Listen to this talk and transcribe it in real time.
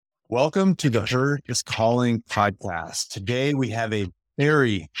Welcome to the Her is Calling podcast. Today we have a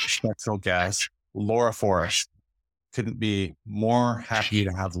very special guest, Laura Forrest. Couldn't be more happy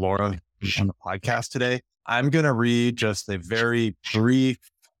to have Laura on the podcast today. I'm going to read just a very brief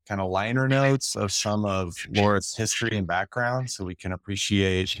kind of liner notes of some of Laura's history and background so we can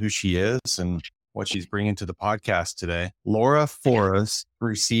appreciate who she is and what she's bringing to the podcast today. Laura Forrest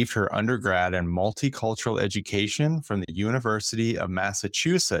received her undergrad in multicultural education from the University of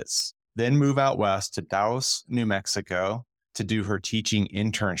Massachusetts, then moved out west to Taos, New Mexico to do her teaching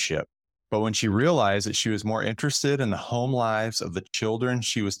internship. But when she realized that she was more interested in the home lives of the children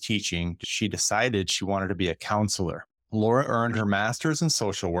she was teaching, she decided she wanted to be a counselor. Laura earned her master's in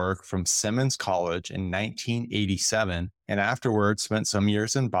social work from Simmons College in 1987, and afterwards spent some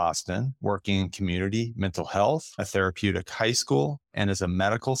years in Boston working in community mental health, a therapeutic high school, and as a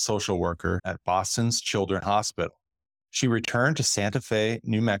medical social worker at Boston's Children's Hospital. She returned to Santa Fe,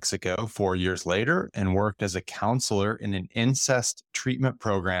 New Mexico 4 years later and worked as a counselor in an incest treatment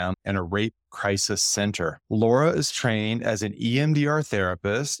program and a rape crisis center. Laura is trained as an EMDR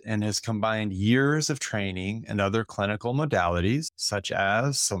therapist and has combined years of training and other clinical modalities such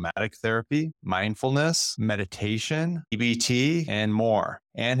as somatic therapy, mindfulness, meditation, EBT, and more,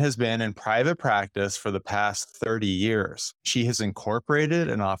 and has been in private practice for the past 30 years. She has incorporated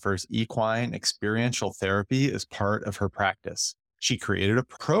and offers equine experiential therapy as part of her practice. She created a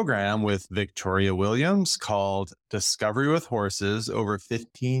program with Victoria Williams called Discovery with Horses over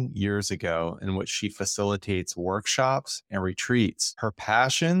 15 years ago, in which she facilitates workshops and retreats. Her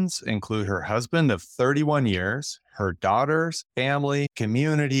passions include her husband of 31 years, her daughters, family,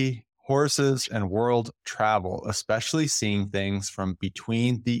 community, horses, and world travel, especially seeing things from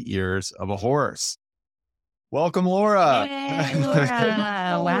between the ears of a horse. Welcome, Laura. Yay,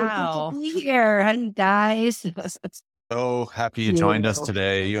 Laura. Wow. Good to be here, honey, guys. So happy you joined us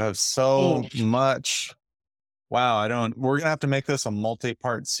today. You have so much. Wow. We're going to have to make this a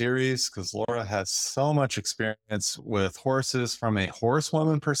multi-part series because Laura has so much experience with horses from a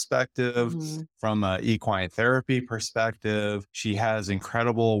horsewoman perspective, from an equine therapy perspective. She has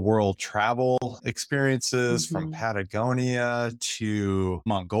incredible world travel experiences from Patagonia to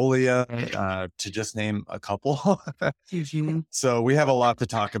Mongolia, to just name a couple. So we have a lot to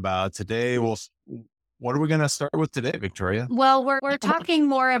talk about today. What are we going to start with today, Victoria? Well, we're talking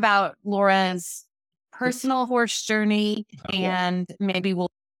more about Laura's personal horse journey, and maybe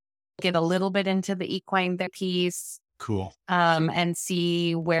we'll get a little bit into the equine piece. Cool. And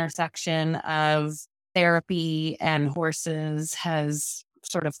see where section of therapy and horses has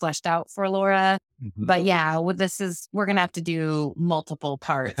sort of fleshed out for Laura. But yeah, we're going to have to do multiple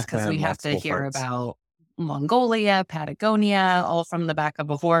parts because we have to hear about Mongolia, Patagonia, all from the back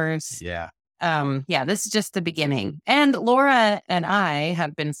of a horse. Yeah. This is just the beginning. And Laura and I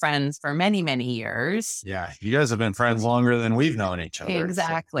have been friends for many, many years. Yeah. You guys have been friends longer than we've known each other.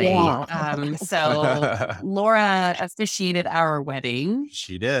 Exactly. So Laura officiated our wedding.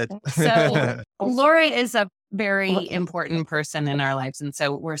 She did. So Laura is a very important person in our lives. And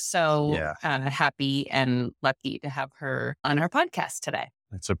so we're so happy and lucky to have her on our podcast today.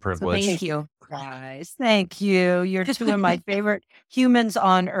 It's a privilege. So thank you. Guys, thank you. You're two of my favorite humans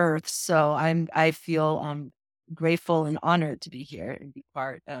on earth. So I feel grateful and honored to be here and be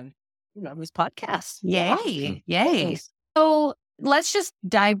part of this podcast. Yay. So let's just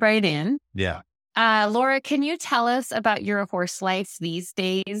dive right in. Yeah. Laura, can you tell us about your horse life these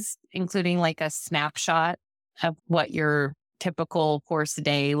days, including like a snapshot of what your typical horse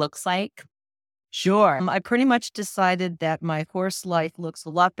day looks like? Sure. I pretty much decided that my horse life looks a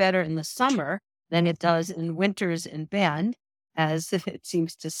lot better in the summer than it does in winters in Bend, as it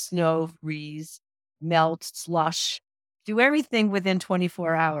seems to snow, freeze, melt, slush, do everything within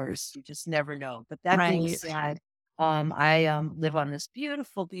 24 hours. You just never know. But that being said, I live on this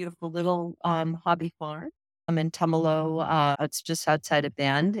beautiful, beautiful little hobby farm. I'm in Tumalo. It's just outside of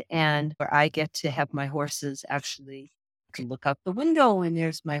Bend, and where I get to have my horses actually can look out the window and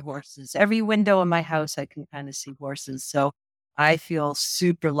there's my horses. Every window in my house, I can kind of see horses. So I feel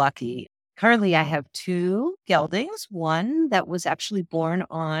super lucky. Currently, I have 2 geldings. One that was actually born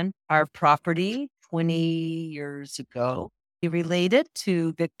on our property 20 years ago. He related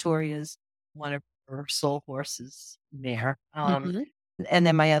to Victoria's, one of her soul horses, mare. And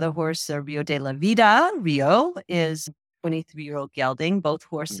then my other horse, Rio de la Vida. Rio is a 23-year-old gelding. Both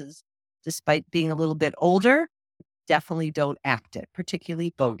horses, despite being a little bit older, definitely don't act it,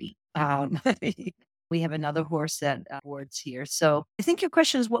 particularly Bodhi. We have another horse that boards here. So I think your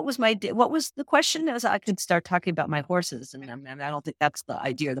question is, what was the question? As I could start talking about my horses, and I don't think that's the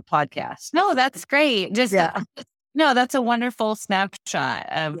idea of the podcast. No, that's great. No, that's a wonderful snapshot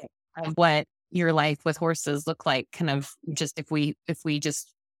of of what your life with horses looked like. Kind of just if we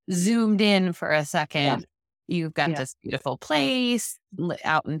just zoomed in for a second, you've got this beautiful place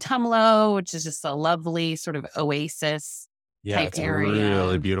out in Tumalo, which is just a lovely sort of oasis type it's area. A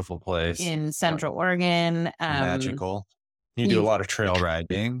really beautiful place in Central Oregon. Magical. You do a lot of trail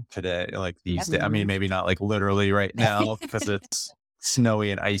riding today, like these days. I mean, maybe not like literally right now because it's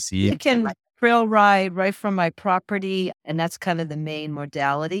snowy and icy. You can trail ride right from my property, and that's kind of the main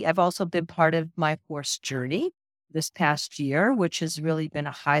modality. I've also been part of my horse journey this past year, which has really been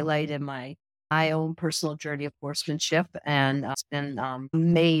a highlight in my own personal journey of horsemanship. And it's been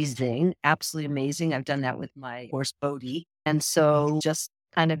amazing, absolutely amazing. I've done that with my horse Bodhi. And so just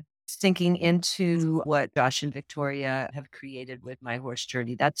kind of sinking into what Josh and Victoria have created with my horse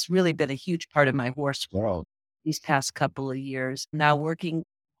journey. That's really been a huge part of my horse world these past couple of years. Now working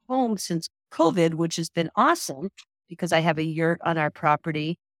home since COVID, which has been awesome because I have a yurt on our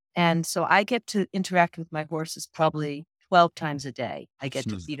property. And so I get to interact with my horses probably 12 times a day. I get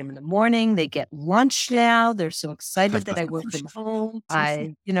to feed them in the morning. They get lunch now. They're so excited that I work from home.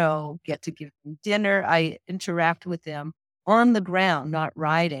 I, get to give them dinner. I interact with them on the ground, not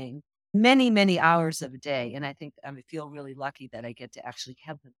riding, many, many hours of a day. And I think I feel really lucky that I get to actually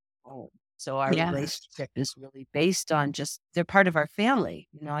have them home. So our relationship is really based on just, they're part of our family.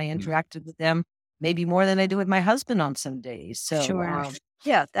 I interacted with them maybe more than I do with my husband on some days. So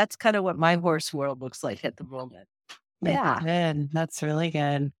that's kind of what my horse world looks like at the moment. Yeah. Good. That's really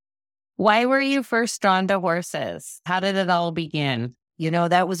good. Why were you first drawn to horses? How did it all begin?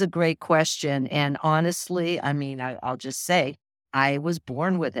 That was a great question. And honestly, I'll just say I was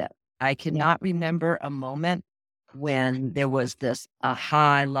born with it. I cannot remember a moment when there was this,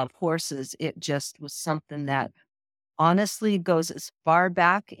 aha, I love horses. It just was something that honestly goes as far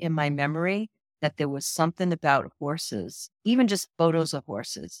back in my memory that there was something about horses, even just photos of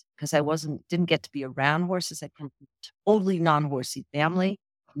horses, because I didn't get to be around horses. I come from a totally non-horsey family.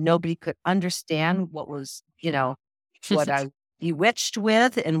 Nobody could understand what was, what I bewitched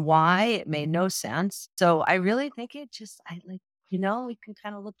with and why. It made no sense. So I really think we can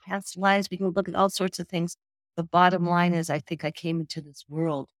kind of look past lives. We can look at all sorts of things. The bottom line is I think I came into this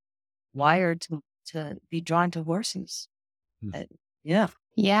world wired to be drawn to horses. Yeah.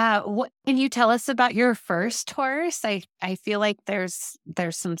 Can you tell us about your first horse? I feel like there's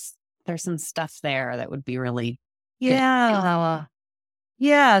some stuff there that would be really good.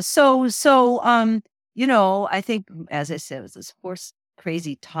 So I think, as I said, it was this horse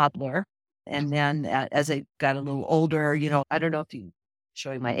crazy toddler. And then as I got a little older, I don't know if you're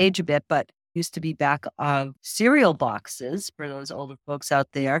showing my age a bit, but used to be back of cereal boxes for those older folks out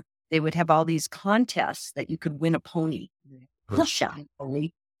there. They would have all these contests that you could win a pony.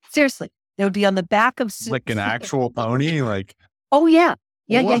 Pony. Seriously, they would be on the back of like an actual pony, like. Oh yeah.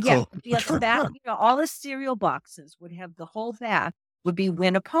 Yeah. Be at the back. All the cereal boxes would have the whole back would be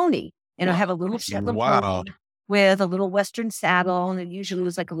win a pony, and it'll have a little Shetland pony with a little Western saddle, and it usually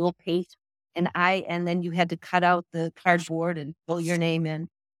was like a little paint. And then you had to cut out the cardboard and fill your name in.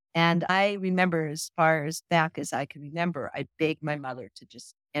 And I remember, as far as back as I can remember, I begged my mother to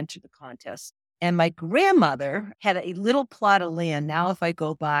just enter the contest. And my grandmother had a little plot of land. Now, if I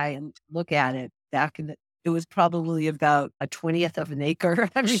go by and look at it, it was probably about a 20th of an acre.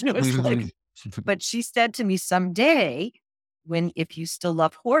 It was like, but she said to me, someday, if you still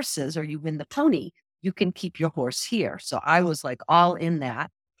love horses or you win the pony, you can keep your horse here. So I was like all in that.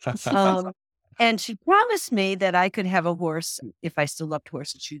 And she promised me that I could have a horse if I still loved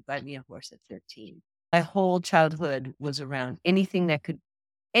horses. She'd buy me a horse at 13. My whole childhood was around any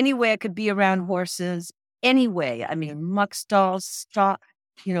way I could be around horses, any way. Muck stalls, stop,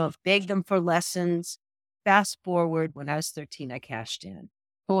 beg them for lessons. Fast forward, when I was 13, I cashed in.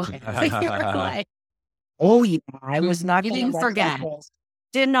 Oh yeah, I was not. You didn't forget.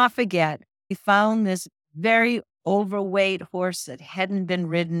 Did not forget. We found this very overweight horse that hadn't been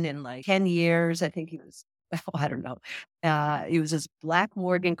ridden in like 10 years. I think he was, I don't know. He was this black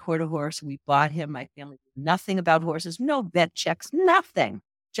Morgan quarter horse. We bought him. My family knew nothing about horses, no vet checks, nothing.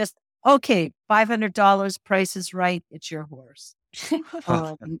 Just, okay, $500, price is right. It's your horse.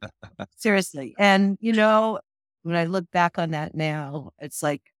 Seriously. And, when I look back on that now, it's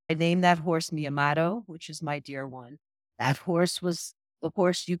like I named that horse Miyamoto, which is my dear one. That horse was the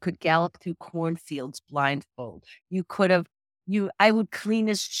horse you could gallop through cornfields blindfold. I would clean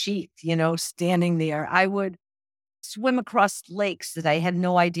his sheath, standing there. I would swim across lakes that I had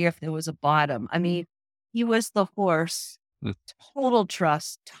no idea if there was a bottom. He was the horse, total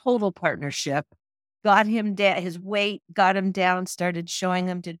trust, total partnership, got him down, his weight got him down, started showing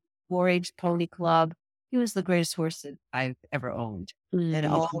him to 4-H Pony Club. he was the greatest horse that I've ever owned. And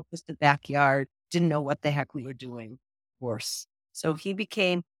Mm. all just the backyard, didn't know what the heck we were doing, horse. So he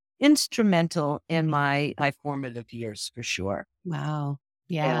became instrumental in my formative years for sure. Wow.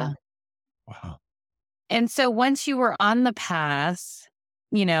 Yeah. Wow. And so once you were on the path,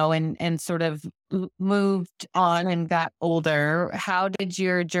 and sort of moved on and got older, how did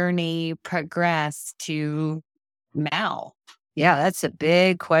your journey progress to now? Yeah, that's a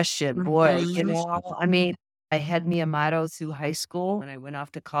big question. Boy, Mhm. I mean, I had Miyamoto through high school. When I went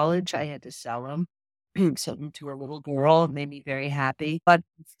off to college, I had to sell them. Sold them to a little girl. It made me very happy. But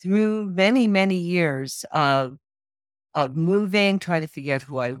through many, many years of moving, trying to figure out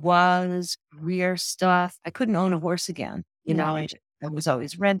who I was, career stuff, I couldn't own a horse again. Right. I was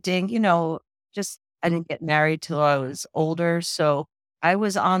always renting, just I didn't get married till I was older. So I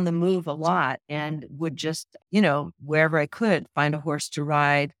was on the move a lot and would just, wherever I could, find a horse to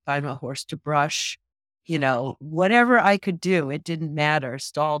ride, find a horse to brush, whatever I could do. It didn't matter.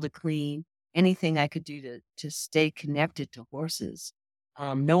 Stall to clean, anything I could do to stay connected to horses.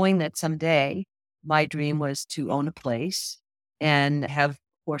 Knowing that someday my dream was to own a place and have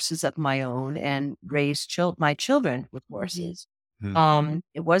horses of my own and raise my children with horses.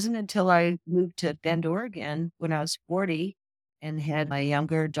 It wasn't until I moved to Bend, Oregon when I was 40 and had my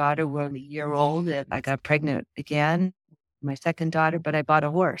younger daughter, was a year old, that I got pregnant again, my second daughter, but I bought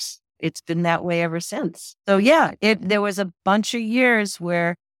a horse. It's been that way ever since. So yeah, there was a bunch of years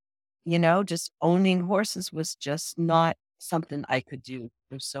where, just owning horses was just not something I could do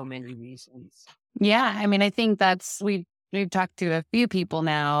for so many reasons. Yeah. I mean, I think we've talked to a few people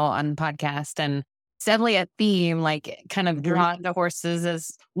now on the podcast, and it's definitely a theme, like kind of drawn to horses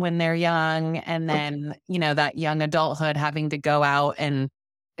as when they're young. And then, that young adulthood, having to go out and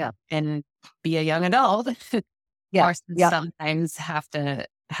be a young adult. Horses sometimes have to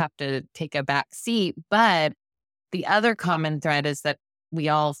take a back seat. But the other common thread is that we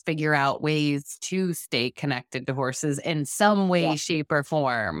all figure out ways to stay connected to horses in some way, shape, or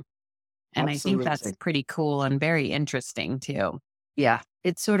form. And Absolutely. I think that's pretty cool and very interesting too. Yeah.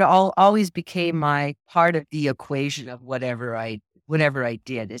 It sort of always became my part of the equation of whatever I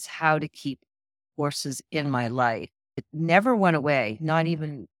did, is how to keep horses in my life. It never went away. Not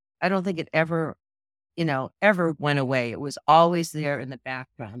even, I don't think it ever went away. It was always there in the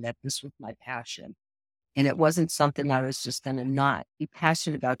background that this was my passion. And it wasn't something I was just going to not be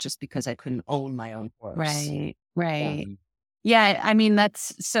passionate about just because I couldn't own my own horse. Right. Right. Yeah. I mean,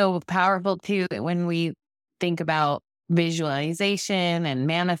 that's so powerful too, when we think about visualization and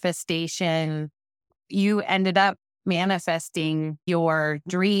manifestation. You ended up manifesting your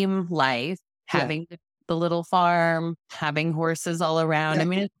dream life, having the little farm, having horses all around. I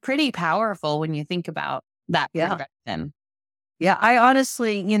mean, it's pretty powerful when you think about that progression. Yeah. I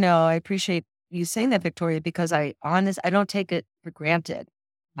honestly, I appreciate you saying that, Victoria, because I don't take it for granted.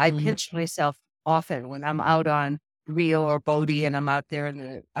 I pinch myself often when I'm out on Rio or Bodie and I'm out there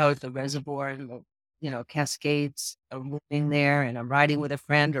out at the reservoir and the, Cascades are moving there, and I'm riding with a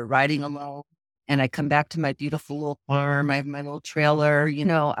friend or riding alone. And I come back to my beautiful little farm. I have my little trailer.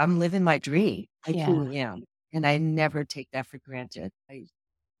 I'm living my dream. I truly am. And I never take that for granted. I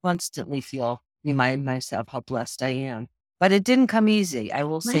constantly remind myself how blessed I am. But it didn't come easy. I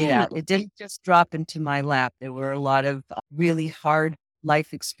will say that. It didn't just drop into my lap. There were a lot of really hard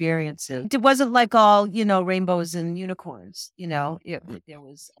life experiences. It wasn't like all, rainbows and unicorns. There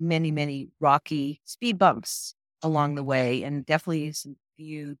was many, many rocky speed bumps along the way, and definitely some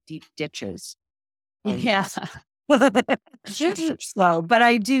few deep ditches. Yeah. So, but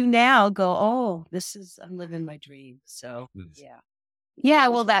I do now go, oh, I'm living my dream. So, yeah. Yeah,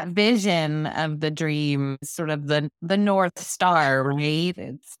 well, that vision of the dream is sort of the North Star, right?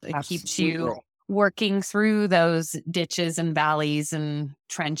 It keeps you working through those ditches and valleys and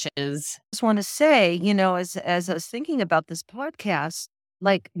trenches. I just want to say, as I was thinking about this podcast,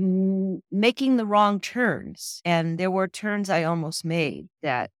 like making the wrong turns, and there were turns I almost made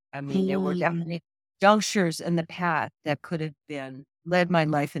there were definitely junctures in the path that could have led my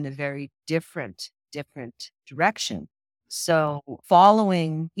life in a very different direction. So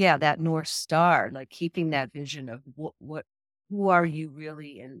following, that North Star, like keeping that vision of who are you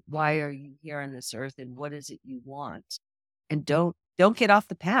really, and why are you here on this earth, and what is it you want? And don't get off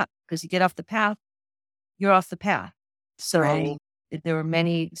the path, because you get off the path, you're off the path. So there were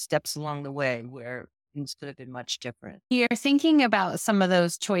many steps along the way where things could have been much different. You're thinking about some of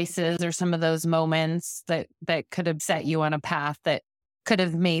those choices or some of those moments that could have set you on a path that could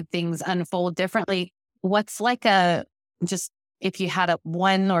have made things unfold differently. What's like just if you had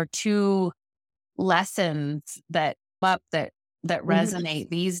one or two lessons that that resonate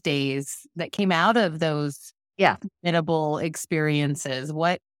these days that came out of those formidable experiences?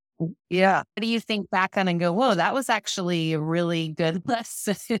 What do you think back on and go, whoa, that was actually a really good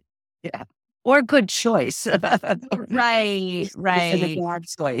lesson? Or a good choice. Right. A bad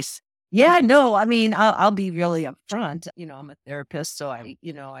choice. Yeah, no, I mean, I'll be really upfront. I'm a therapist, so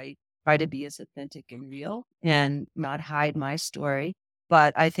I try to be as authentic and real and not hide my story.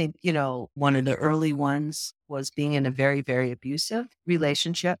 But I think, one of the early ones was being in a very, very abusive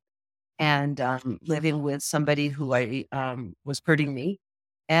relationship and living with somebody who was hurting me,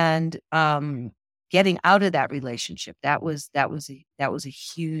 and getting out of that relationship. That was a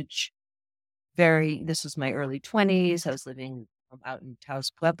huge, this was my early 20s. I was living out in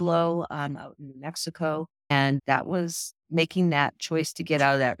Taos Pueblo, out in New Mexico. And that was making that choice to get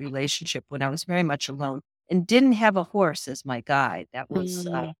out of that relationship when I was very much alone and didn't have a horse as my guide. That was,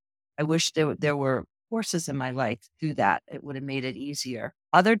 I wish there were horses in my life to do that. It would have made it easier.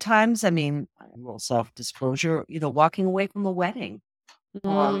 Other times, I mean, a little self-disclosure, walking away from a wedding.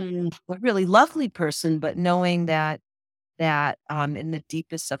 A really lovely person, but knowing that in the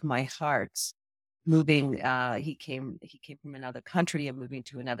deepest of my hearts, moving, he came from another country and moving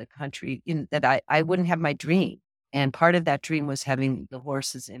to another country, that I wouldn't have my dream. And part of that dream was having the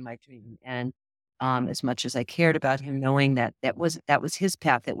horses in my dream. And as much as I cared about him, knowing that was his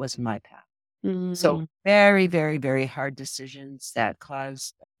path, it wasn't my path. So very, very, very hard decisions that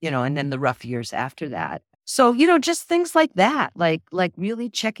caused, and then the rough years after that. So, just things like that, like really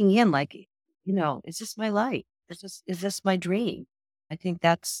checking in, like, is this my life? Is this my dream? I think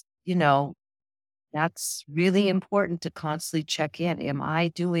that's really important to constantly check in. Am I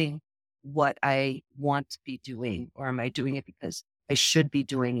doing what I want to be doing? Or am I doing it because I should be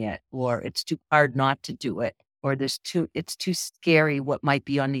doing it? Or it's too hard not to do it? Or it's too scary what might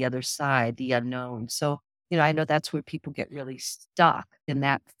be on the other side, the unknown. So, I know that's where people get really stuck in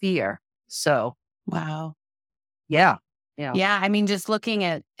that fear. So, wow. Yeah. Yeah. I mean, just looking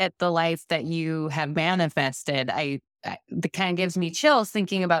at the life that you have manifested, that kind of gives me chills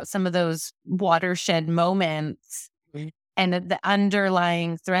thinking about some of those watershed moments. And the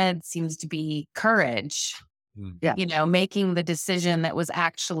underlying thread seems to be courage. Yeah. Making the decision that was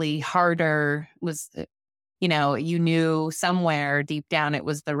actually harder was, you knew somewhere deep down it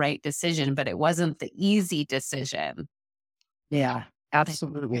was the right decision, but it wasn't the easy decision. Yeah,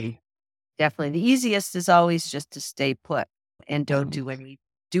 absolutely. Definitely. The easiest is always just to stay put and don't do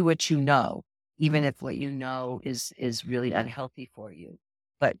what you know, even if what you know is really unhealthy for you.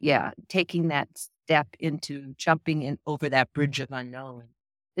 But yeah, taking that step into jumping in over that bridge of unknown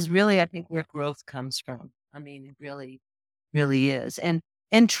is really, I think, where growth comes from. I mean, it really, really is. And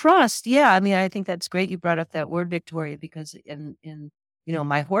trust. Yeah. I mean, I think that's great. You brought up that word, Victoria, because in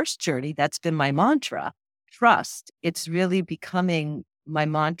my horse journey, that's been my mantra. Trust. It's really becoming my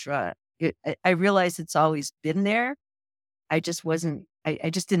mantra. I realize it's always been there. I just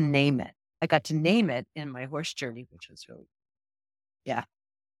didn't name it. I got to name it in my horse journey, which was really,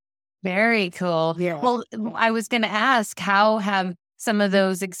 very cool. Yeah. Well, I was going to ask, how have some of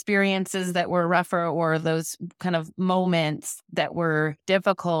those experiences that were rougher or those kind of moments that were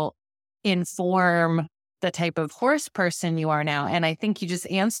difficult inform the type of horse person you are now? And I think you just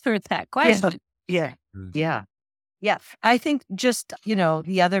answered that question. Yeah. I think just,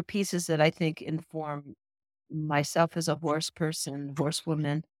 the other pieces that I think inform myself as a horse person,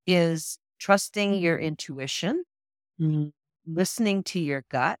 horsewoman, is trusting your intuition, listening to your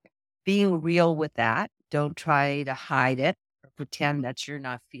gut, being real with that. Don't try to hide it or pretend that you're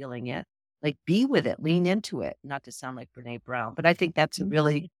not feeling it. Like, be with it, lean into it, not to sound like Brene Brown, but I think that's a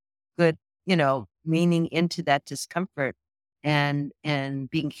really good, leaning into that discomfort and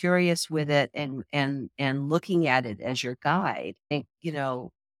being curious with it and looking at it as your guide. And,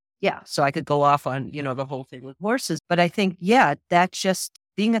 so I could go off on, the whole thing with horses, but I think, that's just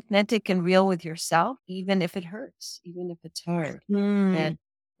being authentic and real with yourself, even if it hurts, even if it's hard. And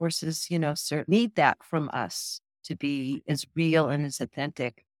horses, certainly need that from us to be as real and as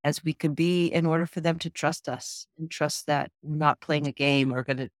authentic as we can be in order for them to trust us and trust that we're not playing a game or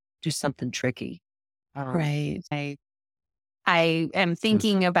going to do something tricky. Right. I am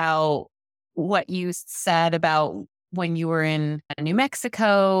thinking about what you said about when you were in New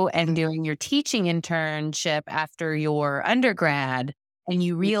Mexico and doing your teaching internship after your undergrad, and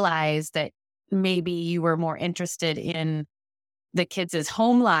you realized that maybe you were more interested in the kids'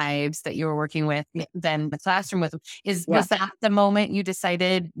 home lives that you were working with than the classroom with them. Was that the moment you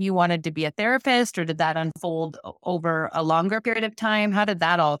decided you wanted to be a therapist, or did that unfold over a longer period of time? How did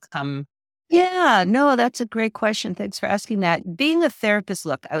that all come? Yeah, no, that's a great question. Thanks for asking that. Being a therapist,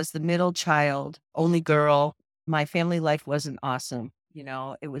 look, I was the middle child, only girl. my family life wasn't awesome.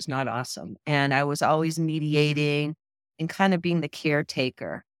 It was not awesome. And I was always mediating and kind of being the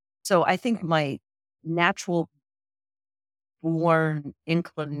caretaker. So I think my natural born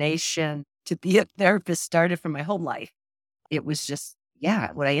inclination to be a therapist started from my home life. It was just,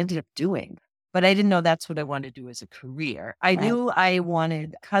 what I ended up doing. But I didn't know that's what I wanted to do as a career. I knew I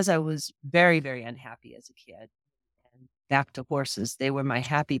wanted, because I was very, very unhappy as a kid. And back to horses, they were my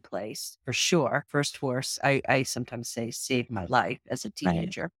happy place for sure. First horse, I sometimes say saved my life as a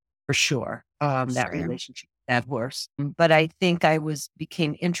teenager, for sure. That relationship, that horse. But I think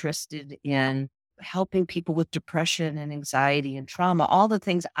became interested in helping people with depression and anxiety and trauma, all the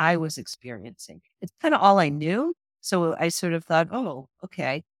things I was experiencing. It's kind of all I knew. So I sort of thought, oh,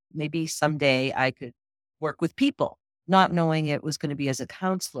 okay, maybe someday I could work with people, not knowing it was going to be as a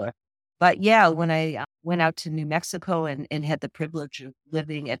counselor. But when I went out to New Mexico and had the privilege of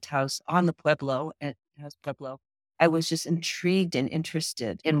living at Taos on the Pueblo, at Taos Pueblo, I was just intrigued and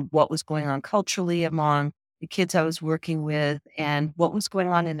interested in what was going on culturally among the kids I was working with and what was going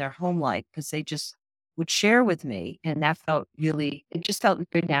on in their home life, because they just would share with me. And that it just felt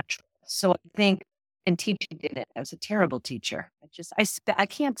very natural. So I think, and teaching did it. I was a terrible teacher. I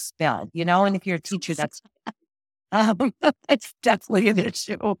can't spell, and if you're a teacher, that's, it's definitely an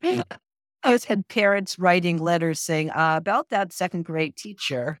issue. I had parents writing letters saying, about that second grade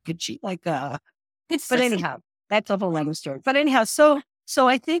teacher, could she but anyhow, that's a whole other story. But anyhow, so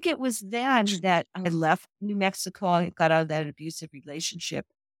I think it was then that I left New Mexico. I got out of that abusive relationship.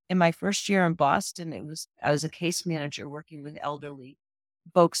 In my first year in Boston, I was a case manager working with elderly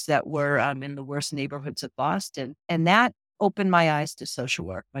folks that were in the worst neighborhoods of Boston. And that opened my eyes to social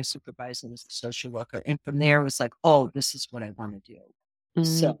work. My supervisor was a social worker. And from there, it was like, oh, this is what I want to do.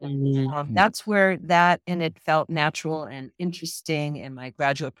 So that's where and it felt natural and interesting. And my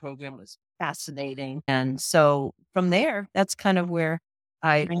graduate program was fascinating. And so from there, that's kind of where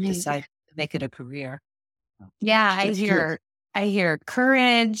I decided to make it a career. Yeah, I hear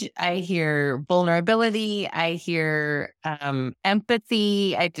courage. I hear vulnerability. I hear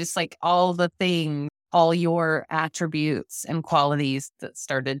empathy. I just like all the things, all your attributes and qualities that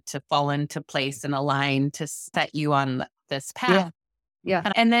started to fall into place and align to set you on this path.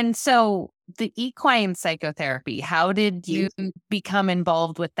 Yeah. And then, so the equine psychotherapy, how did you become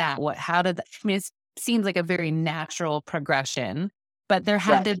involved with that? It seems like a very natural progression, but there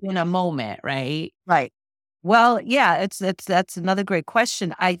had to have been a moment, right? Right. Well, that's another great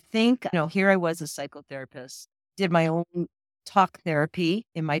question. I think, here I was a psychotherapist, did my own talk therapy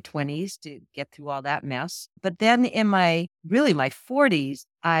in my 20s to get through all that mess. But then in my 40s,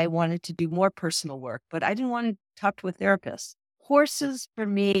 I wanted to do more personal work, but I didn't want to talk to a therapist. Horses for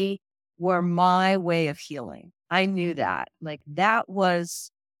me were my way of healing. I knew that. Like that was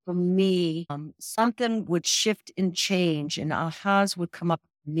for me, something would shift and change and ahas would come up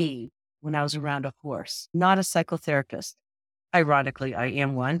for me when I was around a horse, not a psychotherapist. Ironically, I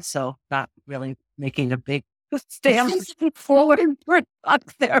am one, so not really making a big stand forward for a talk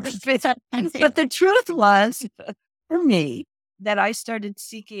therapist. But the truth was, for me, that I started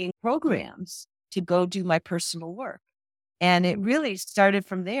seeking programs to go do my personal work. And it really started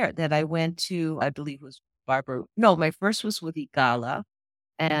from there that I went to, I believe it was Barbara. No, my first was with Igala.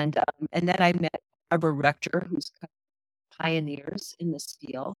 And then I met Barbara Rector, who's pioneers in this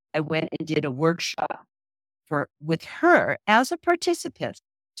field. I went and did a workshop with her as a participant.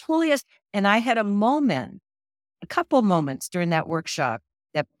 And I had a couple moments during that workshop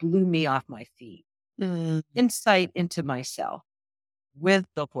that blew me off my feet. Insight into myself with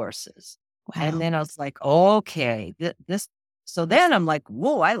the horses. Wow. And then I was like, okay, so then I'm like,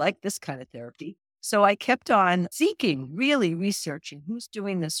 whoa, I like this kind of therapy. So I kept on seeking, really researching who's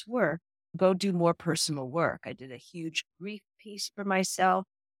doing this work, go do more personal work. I did a huge grief piece for myself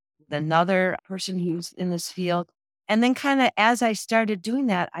with another person who's in this field. And then kind of as I started doing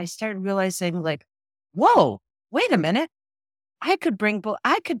that, I started realizing like, whoa, wait a minute. I could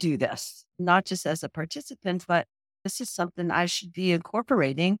do this, not just as a participant, but this is something I should be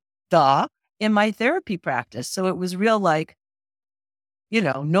incorporating in my therapy practice. So it was real like,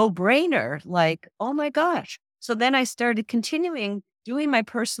 no brainer, like, oh my gosh. So then I started continuing doing my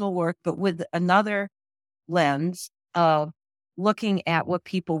personal work, but with another lens of looking at what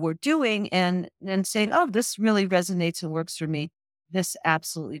people were doing and saying, oh, this really resonates and works for me. This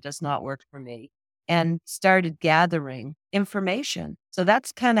absolutely does not work for me. And started gathering information. So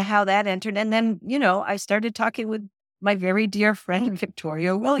that's kind of how that entered. And then, I started talking with my very dear friend,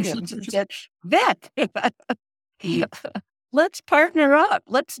 Victoria Williams, and said, Vic, let's partner up.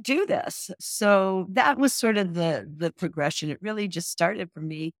 Let's do this. So that was sort of the progression. It really just started for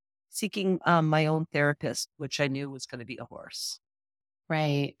me seeking my own therapist, which I knew was going to be a horse.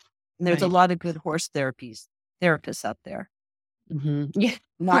 Right. And there's a Right. lot of good horse therapists out there. Yeah.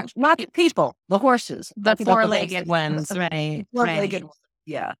 Not the people, the horses. The Talking about four-legged ones. Right. four-legged Right.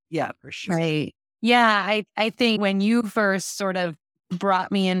 ones. Yeah, for sure. Right. Yeah. I think when you first sort of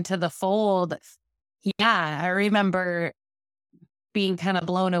brought me into the fold, yeah, I remember being kind of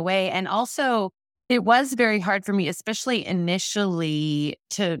blown away. And also, it was very hard for me, especially initially,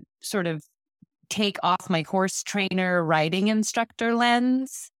 to sort of take off my horse trainer riding instructor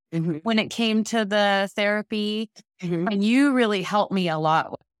lens when it came to the therapy. And you really helped me a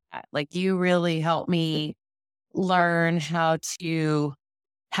lot with that. Like, you really helped me learn how to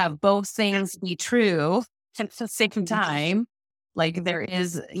have both things be true at the same time. Like, there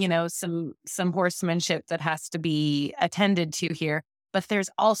is, some horsemanship that has to be attended to here, but there's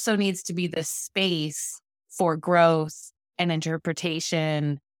also needs to be this space for growth and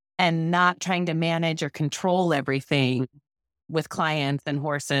interpretation and not trying to manage or control everything with clients and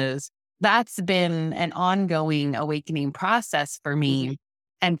horses. That's been an ongoing awakening process for me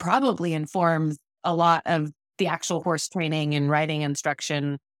and probably informs a lot of the actual horse training and riding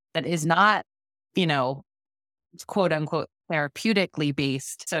instruction that is not, quote unquote, therapeutically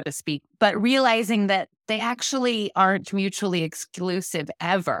based, so to speak, but realizing that they actually aren't mutually exclusive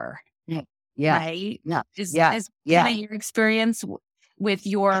ever. Yeah. Right? Yeah. Is Yeah. kind of your experience with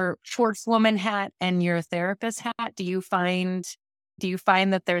your horsewoman hat and your therapist hat? Do you find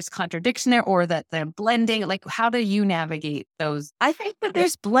that there's contradiction there, or that they're blending? Like, how do you navigate those? I think that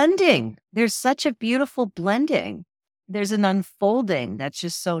there's blending. There's such a beautiful blending. There's an unfolding that's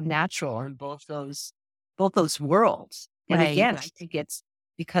just so natural in both those worlds. And Right. again, I think it's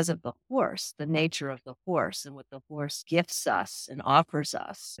because of the horse, the nature of the horse, and what the horse gifts us and offers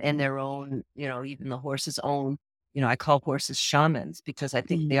us, and their own, even the horse's own, I call horses shamans because I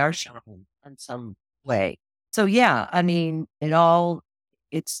think they are shamans in some way. So yeah, I mean,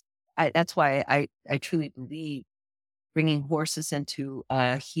 that's why I truly believe bringing horses into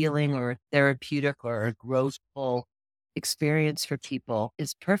a healing or a therapeutic or a growthful experience for people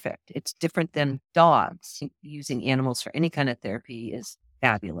is perfect. It's different than dogs. Using animals for any kind of therapy is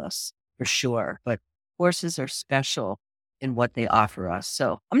fabulous for sure, but horses are special in what they offer us.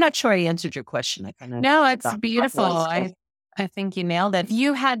 So I'm not sure I answered your question. No, it's beautiful. I think you nailed it. If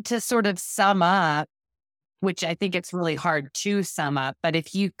you had to sort of sum up, which I think it's really hard to sum up, but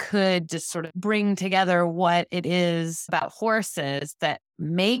if you could just sort of bring together what it is about horses that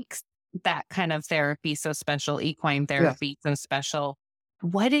makes that kind of therapy so special, equine therapy so special,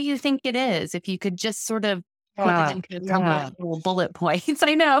 what do you think it is? If you could just sort of put it into some little bullet points.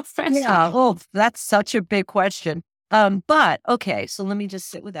 I know. Yeah. Oh, that's such a big question. But okay, so let me just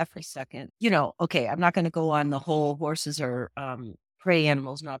sit with that for a second. Okay, I'm not going to go on the whole horses are prey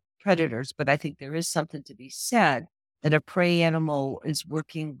animals, not predators, but I think there is something to be said that a prey animal is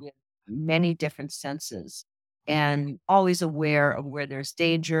working with many different senses and always aware of where there's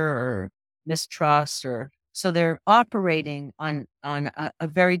danger or mistrust, or so they're operating on a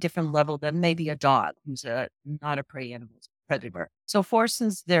very different level than maybe a dog who's not a prey animal, predator. So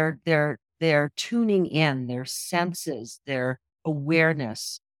horses, they're tuning in, their senses, their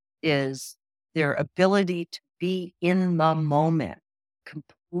awareness is their ability to be in the moment,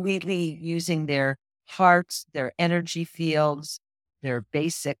 completely using their hearts, their energy fields, their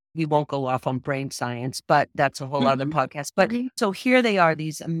basic, we won't go off on brain science, but that's a whole other podcast. But so here they are,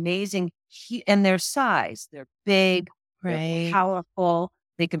 these amazing, and their size, they're big, they're powerful,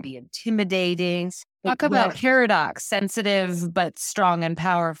 they can be intimidating. Talk about paradox, sensitive, but strong and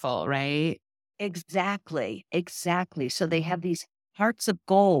powerful, right? Exactly. So they have these hearts of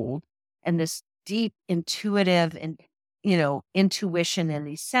gold and this deep intuitive and, intuition and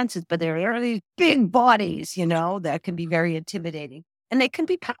these senses, but there are these big bodies, that can be very intimidating, and they can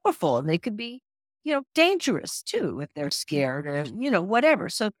be powerful, and they could be, dangerous too if they're scared or, whatever.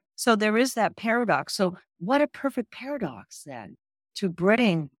 So there is that paradox. So what a perfect paradox then to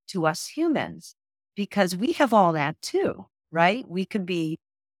bring to us humans, because we have all that too, right? We could be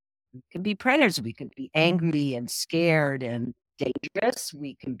predators. We could be angry and scared and dangerous.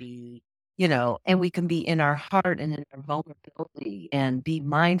 We can be, and we can be in our heart and in our vulnerability and be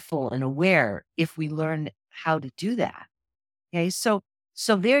mindful and aware if we learn how to do that. Okay. So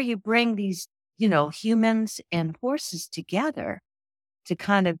there you bring these, humans and horses together to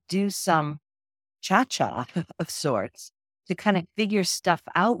kind of do some cha-cha of sorts, to kind of figure stuff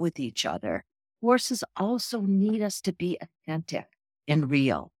out with each other. Horses also need us to be authentic and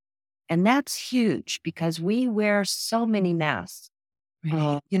real. And that's huge because we wear so many masks.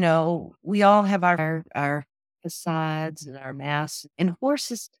 We all have our facades and our masks, and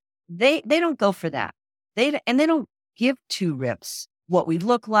horses they don't go for that. They don't give two rips what we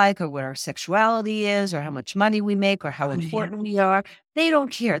look like or what our sexuality is or how much money we make or how important we are. They don't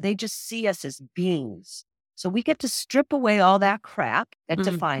care. They just see us as beings. So we get to strip away all that crap that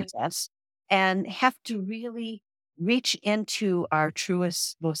defines us and have to really reach into our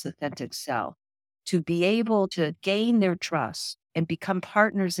truest, most authentic self to be able to gain their trust and become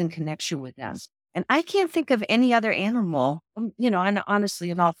partners in connection with them. And I can't think of any other animal, and honestly,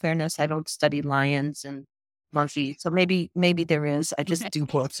 in all fairness, I don't study lions and monkeys. So maybe there is. I just do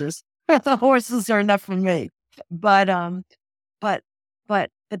horses. The horses are enough for me. But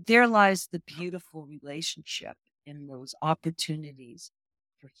but there lies the beautiful relationship in those opportunities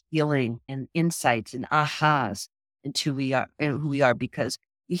for healing and insights and ahas into who we are, because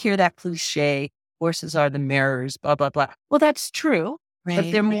you hear that cliche, horses are the mirrors, blah, blah, blah. Well, that's true. Right.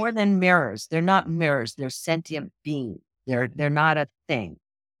 But they're more than mirrors. They're not mirrors. They're sentient beings. They're not a thing.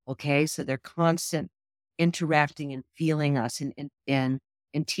 Okay. So they're constant interacting and feeling us and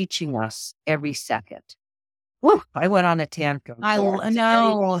teaching us every second. Woo, I went on a tangent. I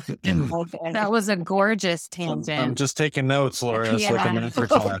know. That was a gorgeous tangent. I'm just taking notes, Laura. It's like a master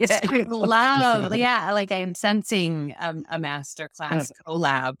class. Love. Yeah. Like I'm sensing a master class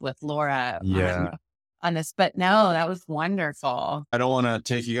collab with Laura. On this, but no, that was wonderful. I don't want to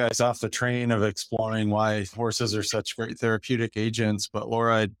take you guys off the train of exploring why horses are such great therapeutic agents, but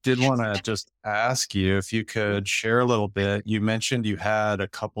Laura, I did want to just ask you if you could share a little bit. You mentioned you had a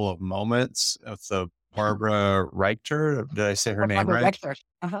couple of moments with the Barbara Reichter. Did I say her name right?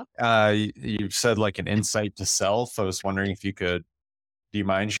 You said like an insight to self. I was wondering if you could, do you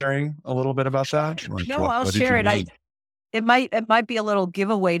mind sharing a little bit about that? No, I'll share it. It might be a little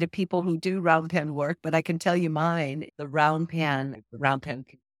giveaway to people who do round pen work, but I can tell you mine. The round pen can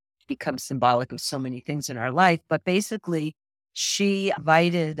become symbolic of so many things in our life. But basically, she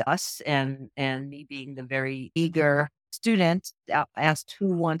invited us and me being the very eager student, asked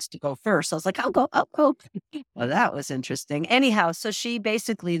who wants to go first. I was like, I'll go. Well, that was interesting. Anyhow, so she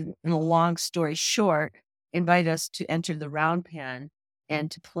basically, in a long story short, invited us to enter the round pen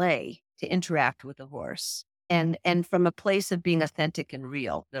and to play, to interact with the horse. And from a place of being authentic and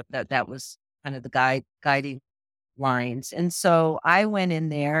real, that was kind of the guiding lines. And so I went in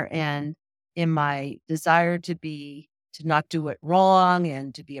there, and in my desire to not do it wrong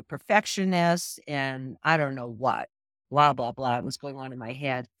and to be a perfectionist and I don't know what, blah, blah, blah, was going on in my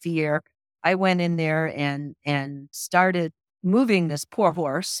head, fear. I went in there and started moving this poor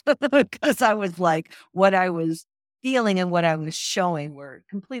horse because I was like, what I was feeling and what I was showing were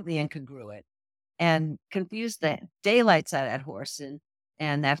completely incongruent. And confused the daylights out of that horse.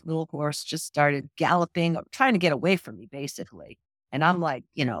 And that little horse just started galloping, trying to get away from me, basically. And I'm like,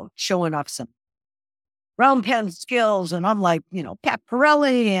 showing off some round pen skills. And I'm like, Pat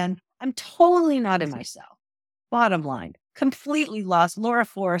Pirelli. And I'm totally not in myself. Bottom line, completely lost. Laura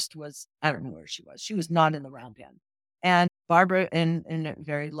Forrest was, I don't know where she was. She was not in the round pen. And Barbara, in a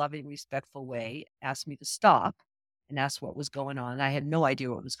very loving, respectful way, asked me to stop and asked what was going on. I had no idea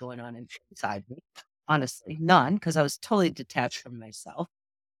what was going on inside me. Honestly, none, because I was totally detached from myself,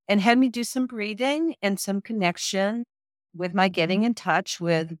 and had me do some breathing and some connection with my getting in touch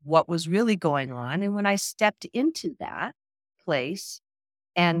with what was really going on. And when I stepped into that place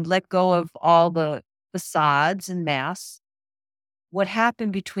and let go of all the facades and masks, what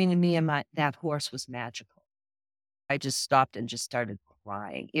happened between me and that horse was magical. I just stopped and just started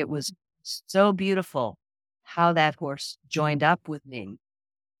crying. It was so beautiful how that horse joined up with me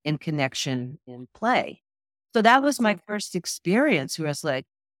in connection in play. So that was my first experience where I was like,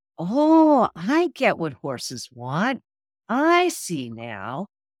 oh, I get what horses want. I see now.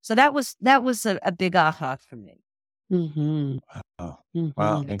 So that was a big aha for me. Mm-hmm.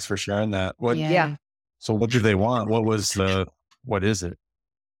 Wow. Thanks for sharing that. Yeah. So what do they want? What is it?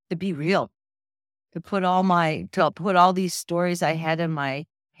 To be real, to put all these stories I had in my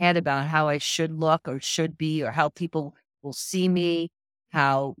head about how I should look or should be, or how people will see me,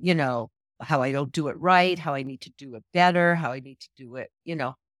 how I don't do it right, how I need to do it better, how I need to do it,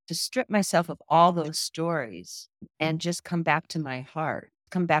 to strip myself of all those stories and just come back to my heart,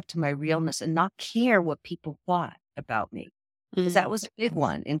 come back to my realness and not care what people thought about me. Because that was a big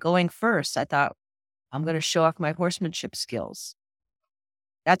one. And going first, I thought, I'm going to show off my horsemanship skills.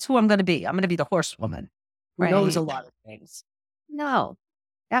 That's who I'm going to be. I'm going to be the horsewoman who knows a lot of things. No,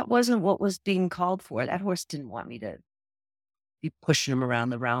 that wasn't what was being called for. That horse didn't want me to be pushing him around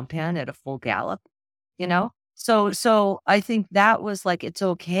the round pen at a full gallop, So I think that was like, it's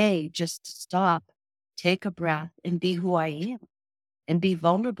okay just to stop, take a breath and be who I am and be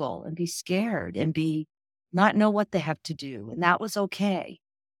vulnerable and be scared and not know what they have to do. And that was okay.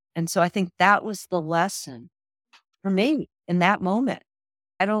 And so I think that was the lesson for me in that moment.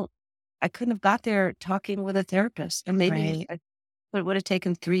 I couldn't have got there talking with a therapist, and maybe Right. it would have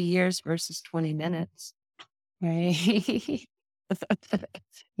taken 3 years versus 20 minutes. Right.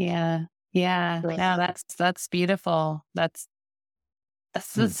 Yeah. Yeah. Right. No, that's beautiful. That's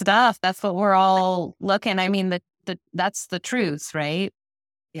the stuff. That's what we're all looking. I mean, that's the truth, right?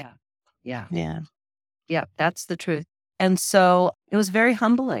 Yeah. Yeah. Yeah. Yeah. That's the truth. And so it was very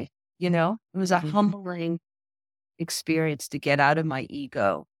humbling, it was a Mhm. humbling experience to get out of my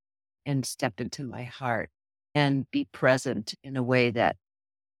ego and step into my heart and be present in a way that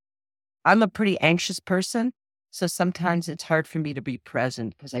I'm a pretty anxious person. So sometimes it's hard for me to be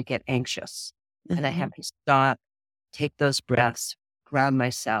present because I get anxious and I have to stop, take those breaths, ground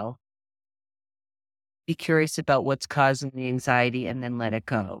myself, be curious about what's causing the anxiety, and then let it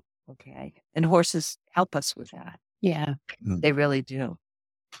go. Okay. And horses help us with that. Yeah. They really do.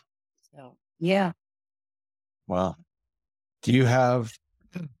 So, yeah. Well, do you have,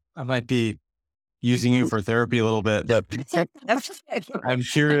 I might be using you for therapy a little bit, but I'm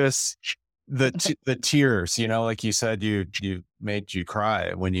curious, the tears, like you said, you made you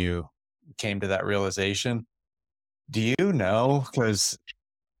cry when you came to that realization. Do you know? Because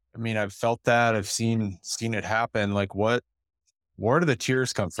I mean, I've felt that, I've seen it happen. Like where do the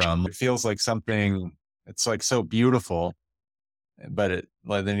tears come from? It feels like something, it's like so beautiful, but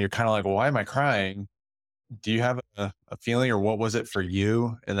then you're kind of like, well, why am I crying? Do you have a feeling, or what was it for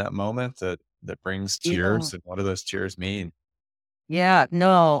you in that moment that brings Yeah. tears, and what do those tears mean? Yeah.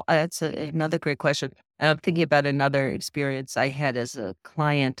 No, that's another great question. And I'm thinking about another experience I had as a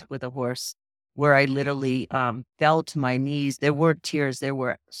client with a horse where I literally fell to my knees. There weren't tears, there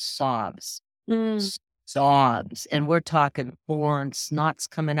were sobs. Sobs. And we're talking horn, snots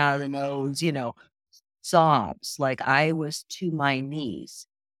coming out of the nose, sobs. Like I was to my knees.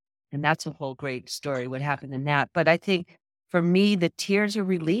 And that's a whole great story, what happened in that. But I think for me, the tears are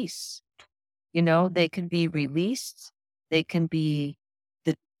release. They can be released. They can be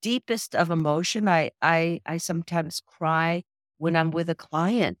the deepest of emotion. I sometimes cry when I'm with a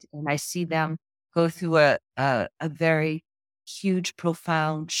client and I see them go through a very huge,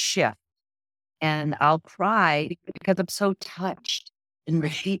 profound shift. And I'll cry because I'm so touched in the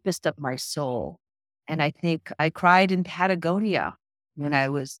deepest of my soul. And I think I cried in Patagonia when I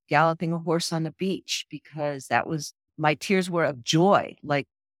was galloping a horse on the beach because my tears were of joy, like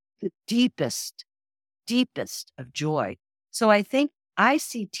the deepest of joy. So I think I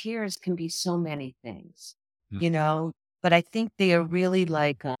see tears can be so many things, Mm. but I think they are really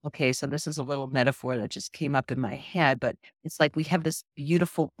like, okay, so this is a little metaphor that just came up in my head, but it's like we have this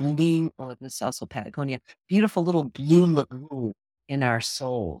beautiful blue, or this is also Patagonia, beautiful little blue lagoon in our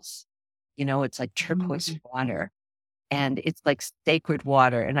souls. It's like turquoise water and it's like sacred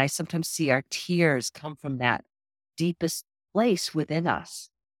water. And I sometimes see our tears come from that deepest place within us,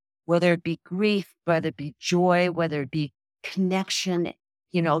 whether it be grief, whether it be joy, whether it be connection,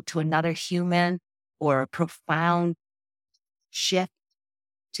 to another human or a profound shift.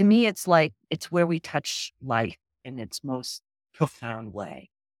 To me, it's like it's where we touch life in its most profound way.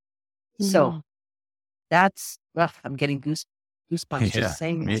 So I'm getting goosebumps Yeah, just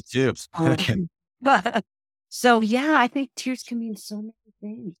saying me that. too. So yeah, I think tears can mean so many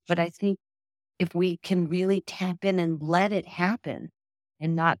things, but I think if we can really tap in and let it happen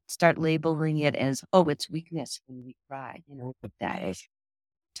and not start labeling it as, oh, it's weakness when we cry, but that is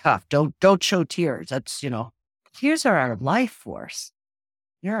tough. Don't show tears. That's, tears are our life force.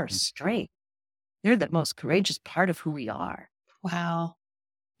 They're our strength. They're the most courageous part of who we are. Wow.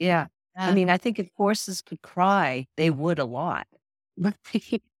 Yeah. I Yeah. mean, I think if horses could cry, they would a lot. But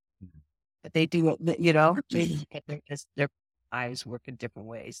they do, because their eyes work in different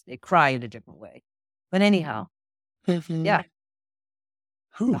ways. They cry in a different way. But anyhow, yeah.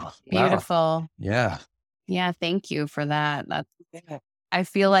 Whew, wow. Beautiful. Yeah. Yeah. Thank you for that. I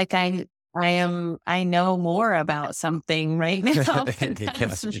feel like I know more about something right now.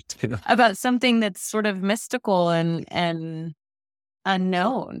 About something that's sort of mystical and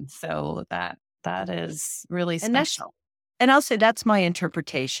unknown. So that is really special. And I'll say that's my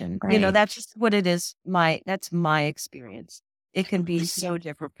interpretation. Right. That's just what it is. That's my experience. It can be so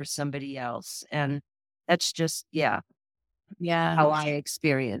different for somebody else. And that's just, Yeah. how I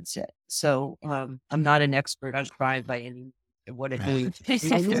experience it. So I'm not an expert on crime by any what it means.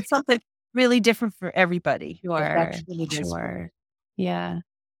 It's something really different for everybody. Sure. Yeah.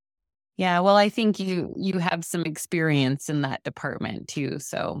 Yeah. Well, I think you have some experience in that department too.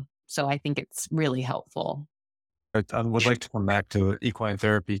 So I think it's really helpful. I would like to come back to equine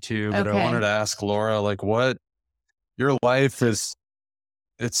therapy too, but I Okay. wanted to ask Laura, like what your life is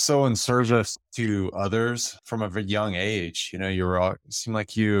it's so in service to others from a very young age. You know, it seemed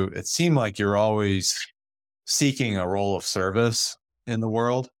like you're always seeking a role of service in the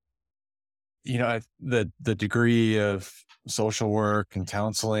world. You know, the degree of social work and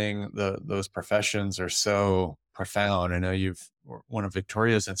counseling, those professions are so profound. I know you've were one of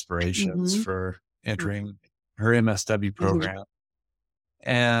Victoria's inspirations Mm-hmm. for entering her MSW Mm-hmm. program.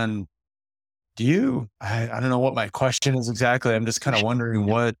 And I don't know what my question is exactly. I'm just kind of wondering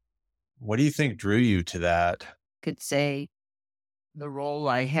what do you think drew you to that? Could say the role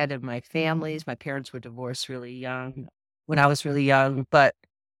I had in my families. My parents were divorced really young when I was really young, but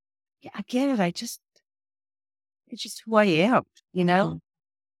yeah, again, it's just who I am, you know?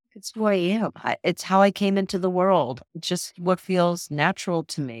 It's who I am. It's how I came into the world. It's just what feels natural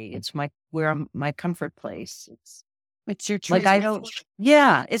to me. It's my comfort place. It's your Like, truth.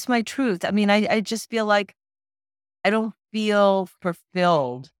 yeah, it's my truth. I mean, I just feel like I don't feel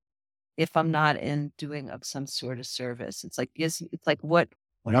fulfilled if I'm not in doing of some sort of service. It's like, yes, it's like what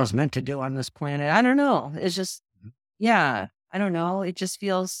I was meant to do on this planet. I don't know. It's just, yeah, I don't know. It just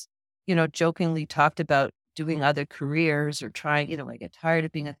feels, jokingly talked about doing other careers or trying, I get tired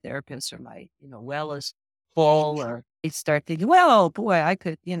of being a therapist or my, well is full, or I start thinking, well, boy, I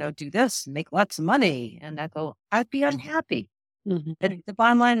could, do this and make lots of money. And I go, I'd be unhappy. Mhm. And the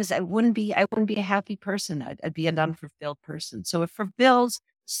bottom line is I wouldn't be a happy person. I'd be an unfulfilled person. So it fulfills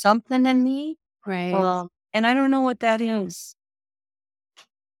something in me. Right. And I don't know what that is.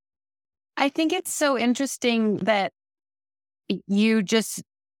 I think it's so interesting that you just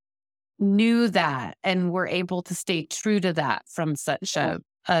knew that and were able to stay true to that from such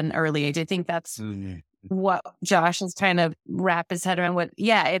an early age. I think that's what Josh is trying to wrap his head around.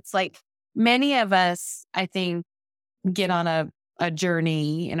 It's like many of us, I think, get on a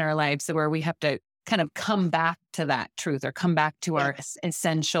journey in our lives where we have to kind of come back to that truth or come back to our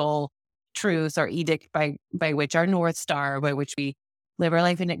essential truth or edict by which our North Star, by which we live our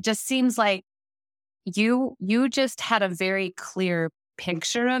life. And it just seems like you just had a very clear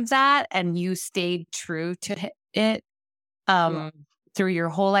picture of that and you stayed true to it through your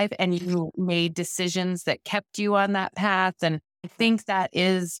whole life, and you made decisions that kept you on that path. And I think that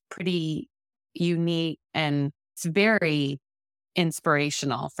is pretty unique and it's very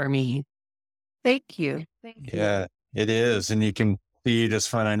inspirational for me. Thank you. Yeah, it is. And you can see just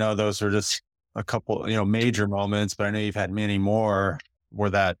fine. I know those are just a couple, major moments, but I know you've had many more where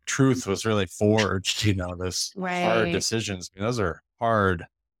that truth was really forged, those hard Right. decisions. I mean, those are hard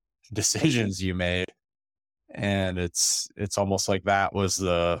decisions you made. And it's almost like that was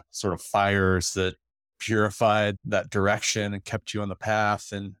the sort of fires that purified that direction and kept you on the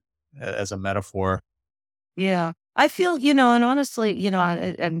path, and as a metaphor. Yeah. I feel, and honestly,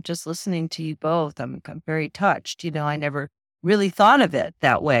 I'm just listening to you both. I'm very touched. I never really thought of it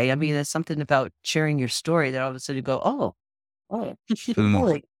that way. I mean, there's something about sharing your story that all of a sudden you go, oh,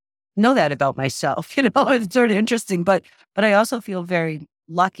 holy, know that about myself. It's sort of interesting, but I also feel very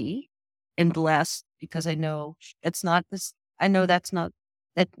lucky and blessed because I know it's not this. I know that's not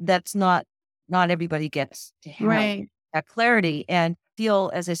everybody gets to have Right. that clarity, and feel,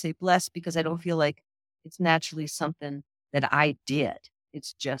 as I say, blessed because I don't feel like it's naturally something that I did.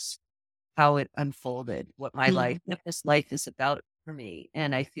 It's just how it unfolded, what what this life is about for me.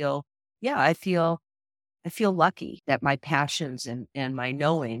 And I feel, I feel lucky that my passions and my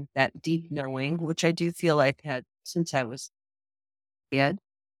knowing, that deep knowing, which I do feel I've had since I was a kid,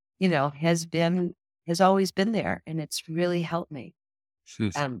 has always been there, and it's really helped me.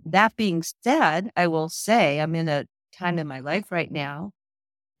 That being said, I will say I'm in a time in my life right now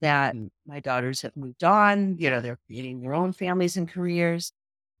that my daughters have moved on. They're creating their own families and careers.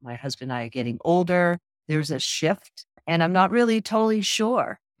 My husband and I are getting older. There's a shift, and I'm not really totally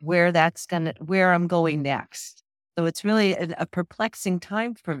sure where I'm going next. So it's really a perplexing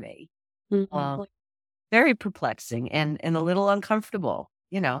time for me. Very perplexing and a little uncomfortable,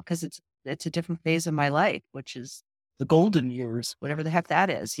 because it's a different phase of my life, which is the golden years, whatever the heck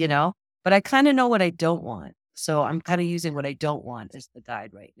that is, But I kind of know what I don't want. So I'm kind of using what I don't want as the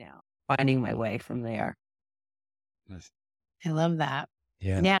guide right now, finding my way from there. I love that.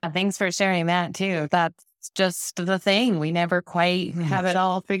 Yeah. Yeah. Thanks for sharing that too. That's just the thing. We never quite have it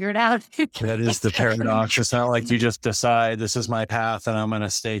all figured out. That is the paradox. It's not like you just decide this is my path and I'm going to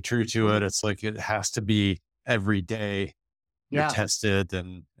stay true to it. It's like it has to be every day. You're tested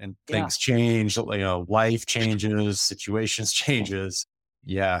and things change. Life changes, situations changes.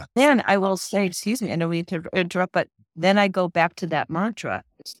 Yeah. Then I will say, excuse me, I don't mean to interrupt, but then I go back to that mantra.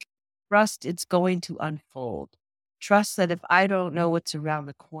 Trust it's going to unfold. Trust that if I don't know what's around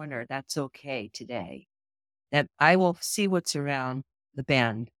the corner, that's okay today. That I will see what's around the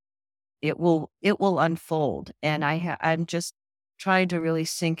bend, it will unfold. And I'm just trying to really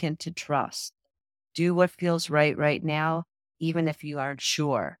sink into trust. Do what feels right now, even if you aren't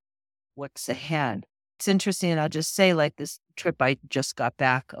sure what's ahead. It's interesting. And I'll just say, like, this trip I just got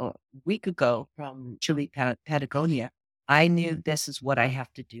back a week ago from Chile, Patagonia, I knew this is what I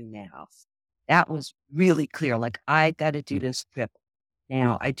have to do now. That was really clear. Like, I got to do this trip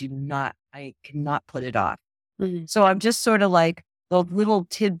now. I cannot put it off. Mhm. So I'm just sort of like those little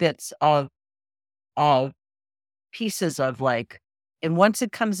tidbits of pieces of like, and once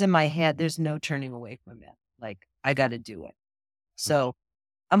it comes in my head, there's no turning away from it. Like, I got to do it. So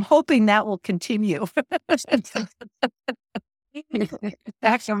I'm hoping that will continue. That's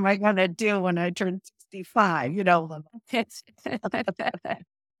what am I going to do when I turn 65,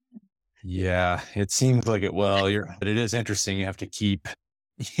 Yeah, it seems like it will. But it is interesting. You have to keep,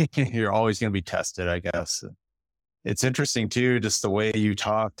 you're always going to be tested, I guess. It's interesting too, just the way you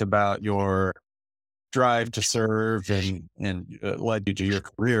talked about your drive to serve and led you to your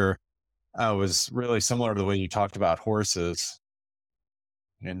career. Was really similar to the way you talked about horses,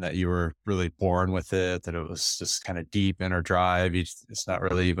 and that you were really born with it, that it was just kind of deep inner drive. It's not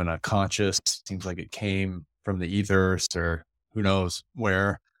really even a conscious, seems like it came from the ethers or who knows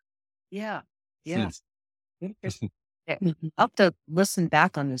where. Yeah. Yeah. Interesting. I'll have to listen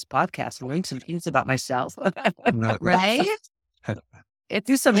back on this podcast and learn some things about myself. Right?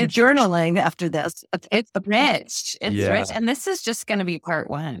 Do some journaling after this. It's rich. It's Yeah. rich. And this is just going to be part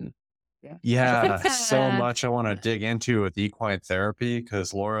one. Yeah, so much I want to dig into with equine therapy,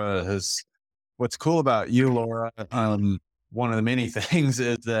 because Laura what's cool about you, Laura, one of the many things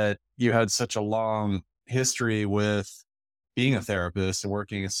is that you had such a long history with being a therapist and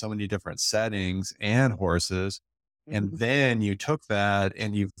working in so many different settings and horses. And then you took that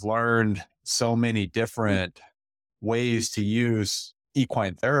and you've learned so many different ways to use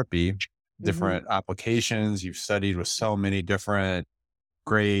equine therapy, different applications. You've studied with so many different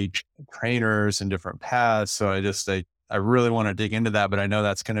great trainers and different paths. So I really want to dig into that, but I know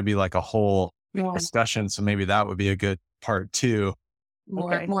that's going to be like a whole discussion. So maybe that would be a good part too.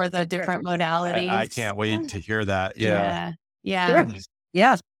 More the different modalities. I can't wait to hear that. Yeah. Yeah. Sure.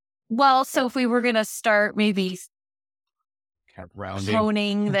 Yeah. Well, so if we were going to start maybe Kind of rounding.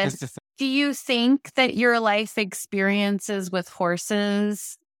 honing this, do you think that your life experiences with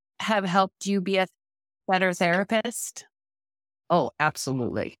horses have helped you be a better therapist? Oh,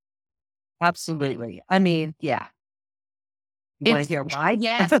 absolutely. Absolutely. I mean, yeah. You want to hear why?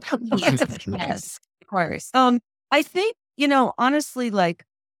 Yes. Yes, of course. I think, honestly, like,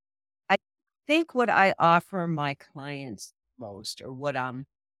 I think what I offer my clients most, or what I'm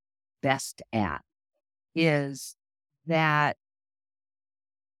best at, is that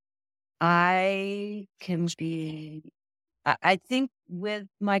I think with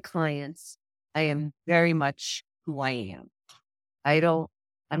my clients, I am very much who I am.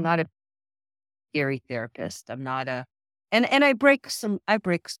 I'm not a scary therapist. I'm not and I break the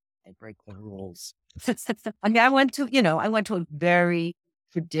rules. I mean, I went to a very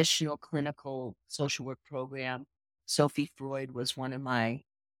traditional clinical social work program. Sophie Freud was one of my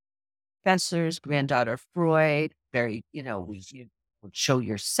professors, granddaughter Freud. Very, you would show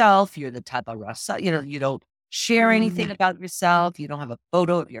yourself. You're the type of you don't share anything about yourself. You don't have a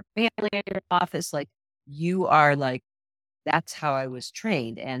photo of your family in your office. Like, you are like, that's how I was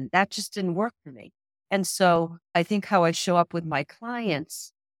trained. And that just didn't work for me. And so I think how I show up with my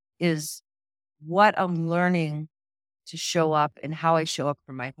clients is what I'm learning to show up, and how I show up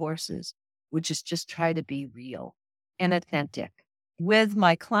for my horses, which is just try to be real and authentic. With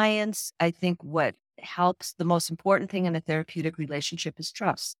my clients, I think what helps, the most important thing in a therapeutic relationship is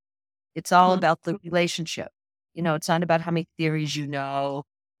trust. It's all about the relationship. It's not about how many theories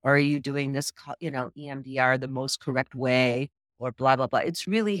or are you doing this, EMDR the most correct way, or blah, blah, blah. It's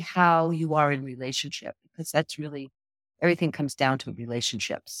really how you are in relationship, because that's really, everything comes down to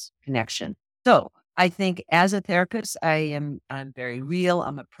relationships, connection. So I think as a therapist, I'm very real.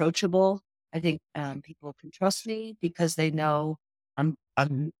 I'm approachable. I think people can trust me because they know I'm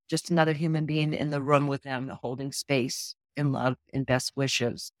just another human being in the room with them, holding space in love and best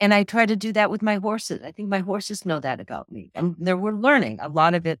wishes. And I try to do that with my horses. I think my horses know that about me. And we're learning a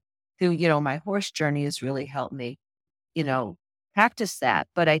lot of it through, my horse journey has really helped me, practice that.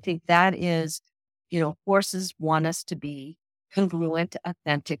 But I think that is, horses want us to be congruent,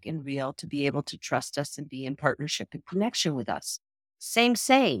 authentic, and real, to be able to trust us and be in partnership and connection with us. Same,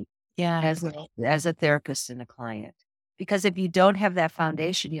 Yeah. as a therapist and a client. Because if you don't have that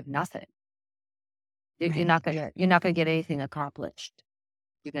foundation, you have nothing. You're not gonna get anything accomplished.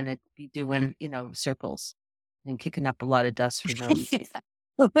 You're gonna be doing, circles. and kicking up a lot of dust for no reason.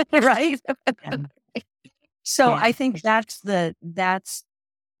 Right? So I think that's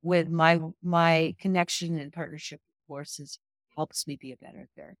with my connection and partnership with horses helps me be a better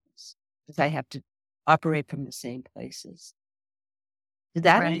therapist because I have to operate from the same places. Did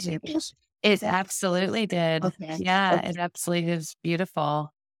that answer this? It absolutely did. Okay. Yeah, Okay. it absolutely is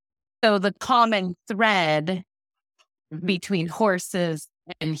beautiful. So the common thread between horses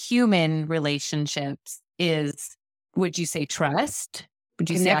and human relationships is, would you say trust? Would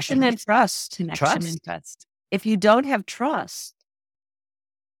you Connection say and trust. connection and trust? If you don't have trust,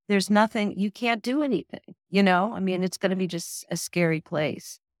 there's nothing, you can't do anything, I mean, it's going to be just a scary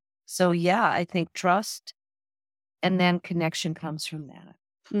place. So yeah, I think trust and then connection comes from that.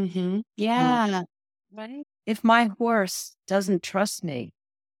 Yeah. Right. If my horse doesn't trust me,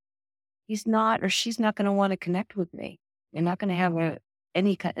 he's not, or she's not going to want to connect with me. They're not going to have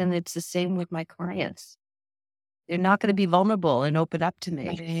and it's the same with my clients. They're not going to be vulnerable and open up to me.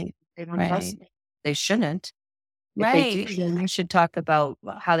 Right. They don't trust me. They shouldn't. If Right. they do, then we should talk about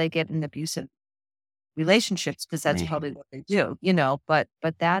how they get in abusive relationships because that's probably what they do, but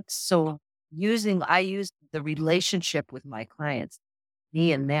that's so I use the relationship with my clients,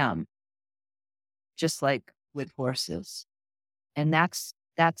 me and them, just like with horses. And that's,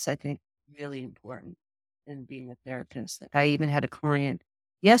 I think, really important in being a therapist. Like I even had a client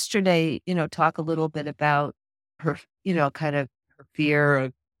yesterday, talk a little bit about her, kind of her fear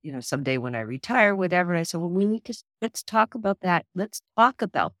of, someday when I retire, whatever. And I said, well, let's talk about that. Let's talk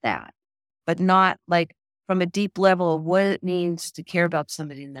about that, but not like from a deep level of what it means to care about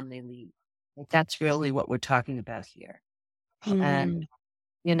somebody and then they leave. Like that's really what we're talking about here. And,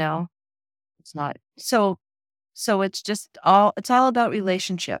 it's not so it's all about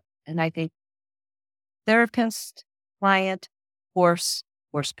relationship. And I think therapist, client, horse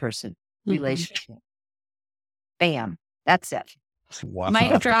person, relationship. Bam. That's it. Wow.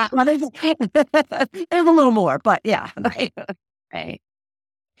 Mic drop. There's a little more, but yeah. Right.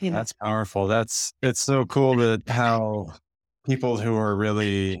 That's powerful. It's so cool that how people who are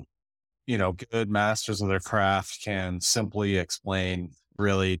really, good masters of their craft can simply explain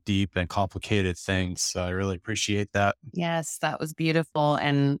really deep and complicated things. So I really appreciate that. Yes, that was beautiful.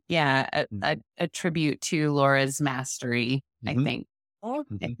 And yeah, a tribute to Laura's mastery, I think. I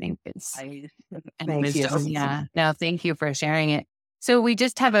think it's and wisdom. Yeah. No, thank you for sharing it. So we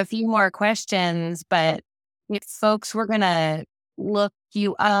just have a few more questions, but if folks were going to look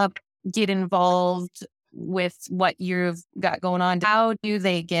you up, get involved with what you've got going on, how do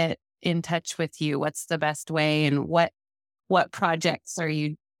they get in touch with you? What's the best way? And what projects are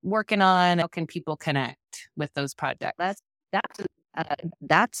you working on? How can people connect with those projects?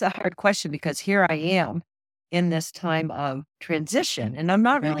 That's a hard question because here I am in this time of transition and I'm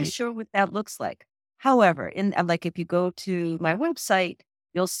not really sure what that looks like. However, like if you go to my website,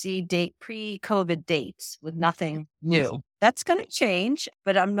 you'll see pre-COVID dates with nothing new. That's going to change,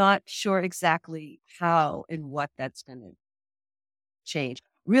 but I'm not sure exactly how and what that's going to change.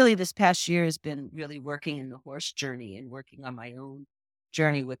 Really, this past year has been really working in the horse journey and working on my own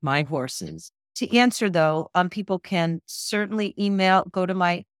journey with my horses. To answer though, people can certainly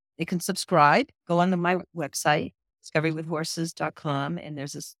they can subscribe, go onto my website, discoverywithhorses.com, and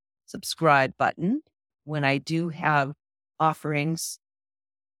there's a subscribe button. When I do have offerings,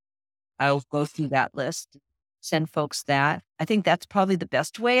 I'll go through that list, send folks that. I think that's probably the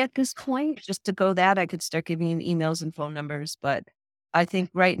best way at this point, just to go that. I could start giving emails and phone numbers, but I think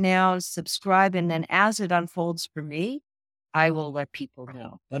right now subscribe. And then as it unfolds for me, I will let people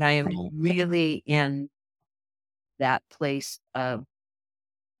know. But I am really in that place of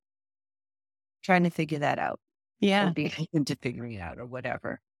trying to figure that out. Yeah. Or being open to figuring it out or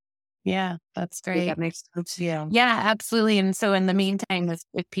whatever. Yeah, that's great. That makes sense. Yeah. Yeah, absolutely. And so in the meantime,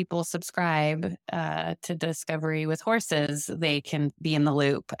 if people subscribe to Discovery with Horses, they can be in the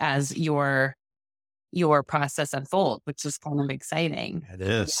loop as your process unfolds, which is kind of exciting. It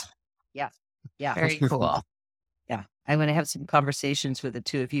is. Yeah. Yeah. Very cool. Yeah. I'm going to have some conversations with the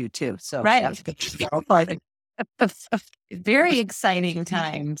two of you too. So right. Very exciting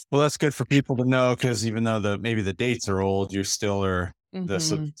times. Well, that's good for people to know because even though maybe the dates are old, you still are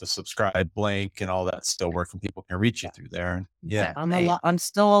the subscribe link and all that still working. People can reach you through there. Yeah. I'm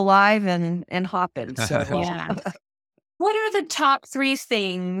still alive and hopping. So yeah. What are the top 3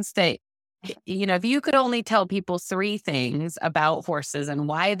 things that, if you could only tell people 3 things about horses and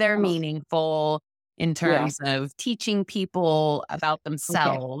why they're meaningful in terms of teaching people about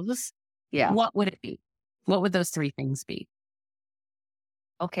themselves, what would it be? What would those 3 things be?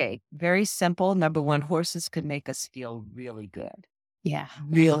 Okay. Very simple. Number 1, horses could make us feel really good. Yeah.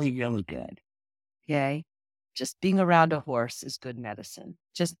 Really, really good. Okay. Just being around a horse is good medicine.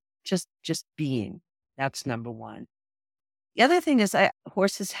 Just being. That's number one. The other thing is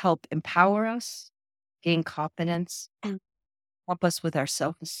horses help empower us, gain confidence, help us with our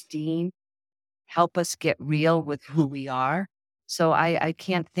self-esteem, help us get real with who we are. So I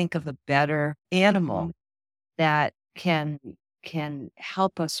can't think of a better animal that can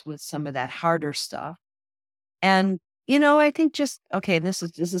help us with some of that harder stuff. And, I think okay, this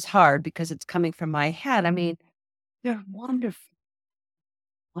is hard because it's coming from my head. I mean, they're wonderful,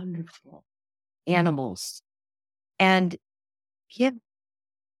 wonderful animals. And give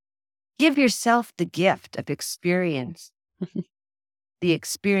yourself the gift of experience, the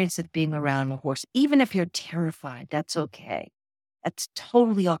experience of being around a horse. Even if you're terrified, that's okay. That's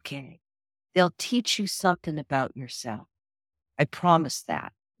totally okay. They'll teach you something about yourself. I promise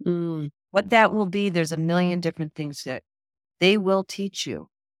that. What that will be, there's a million different things that they will teach you.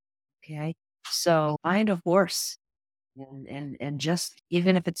 Okay. So find a horse and just,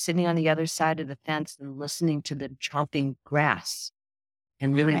 even if it's sitting on the other side of the fence and listening to the chomping grass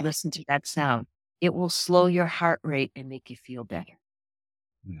and really listen to that sound, it will slow your heart rate and make you feel better.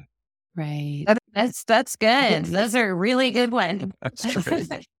 Right. That's good. Those are really good ones.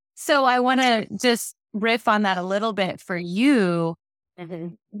 So I want to just riff on that a little bit for you.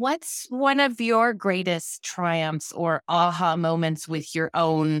 What's one of your greatest triumphs or aha moments with your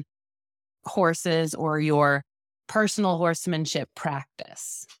own horses or your personal horsemanship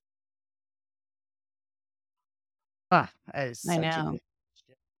practice? I know.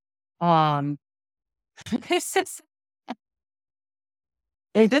 There's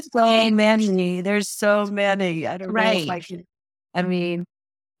so many. There's so many. I don't know if I can. I mean,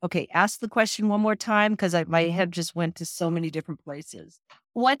 okay, ask the question one more time because my head just went to so many different places.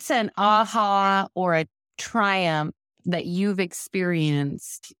 What's an aha or a triumph that you've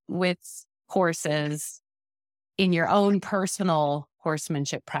experienced with horses in your own personal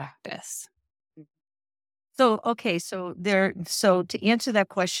horsemanship practice? So to answer that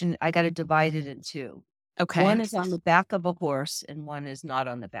question, I got to divide it in two. Okay. One is on the back of a horse and one is not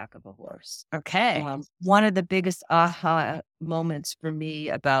on the back of a horse. Okay. One of the biggest aha moments for me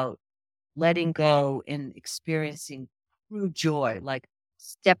about letting go and experiencing true joy, like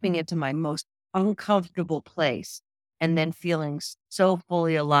stepping into my most uncomfortable place and then feeling so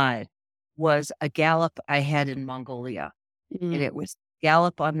fully alive, was a gallop I had in Mongolia. And it was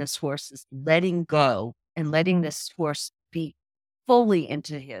gallop on this horse, is letting go and letting this horse be fully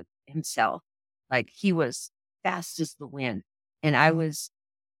into himself. Like he was fast as the wind. And I was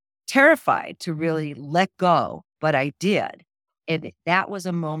terrified to really let go, but I did. And that was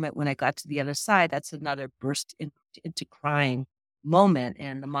a moment when I got to the other side. That's another burst into crying moment.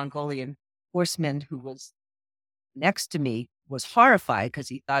 And the Mongolian horseman who was next to me was horrified because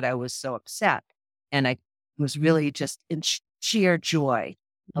he thought I was so upset. And I was really just in sheer joy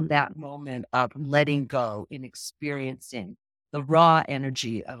of that moment of letting go and experiencing the raw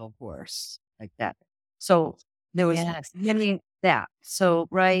energy of a horse like that. So there was many that. So,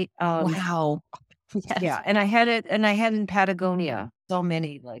 right. Wow. Yes. Yeah. And I had it in Patagonia. So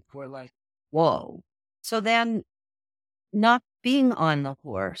many were like, whoa. So then not being on the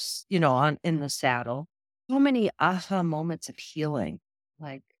horse, in the saddle, so many aha moments of healing.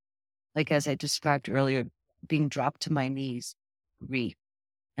 Like as I described earlier, being dropped to my knees, grief,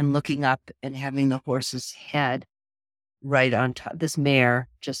 and looking up and having the horse's head right on top, this mare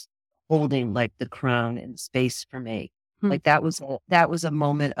just holding like the crown in space for me. Like that was a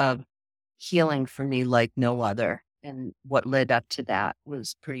moment of healing for me like no other. And what led up to that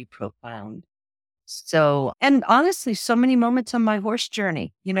was pretty profound. So, and honestly, so many moments on my horse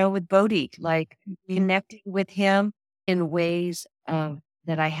journey, with Bodhi, like connecting with him in ways that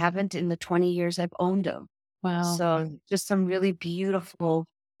I haven't in the 20 years I've owned him. Wow. So just some really beautiful,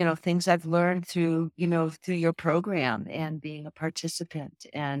 things I've learned through your program and being a participant.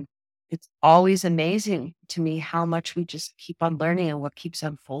 And it's always amazing to me how much we just keep on learning and what keeps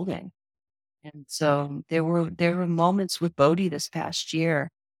unfolding. And so there were moments with Bodhi this past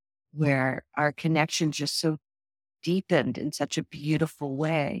year where our connection just so deepened in such a beautiful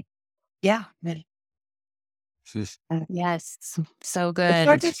way. Yeah. Yes. So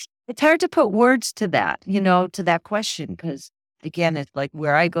good. It's hard to put words to that, to that question, because again, it's like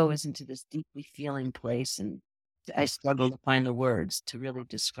where I go is into this deeply feeling place, and I struggle to find the words to really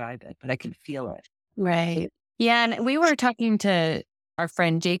describe it, but I can feel it. Right. Yeah. And we were talking to our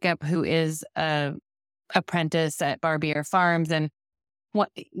friend Jacob, who is a apprentice at Barbier Farms, and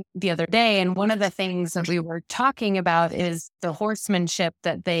the other day, and one of the things that we were talking about is the horsemanship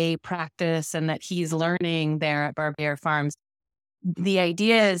that they practice and that he's learning there at Barbier Farms. The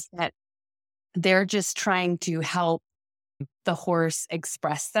idea is that they're just trying to help the horse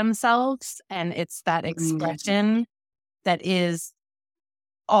express themselves. And it's that expression that is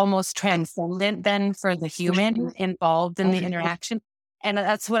almost transcendent then for the human involved in the interaction. And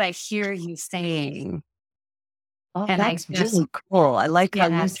that's what I hear you saying. Oh, And that's really cool. I like how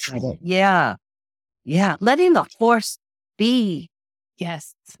you said it. Yeah. Yeah. Letting the horse be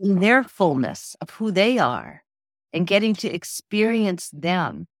yes, in their fullness of who they are and getting to experience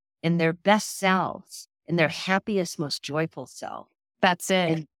them in their best selves, in their happiest, most joyful self. That's it.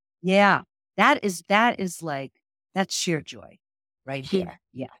 And yeah, that is like, that's sheer joy right there.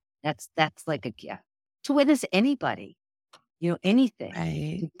 Yeah. That's like a gift to witness anybody, anything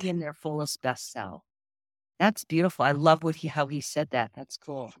to be in their fullest, best self. That's beautiful. I love how he said that. That's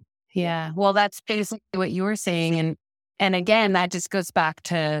cool. Yeah. Well, that's basically what you were saying. And again, that just goes back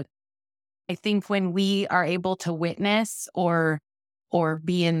to, I think when we are able to witness or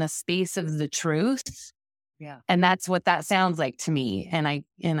be in the space of the truth. Yeah. And that's what that sounds like to me. And I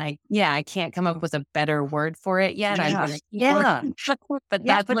can't come up with a better word for it yet. Yeah. But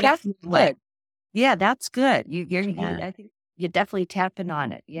that's good. Yeah, that's good. I think you're definitely tapping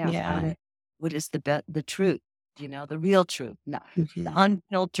on it. Yeah. Yeah. What is the truth? The real truth, the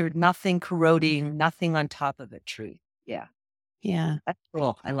unfiltered, nothing corroding, nothing on top of it. Truth. Yeah. Yeah. That's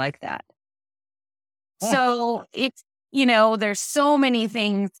cool. I like that. So it's, there's so many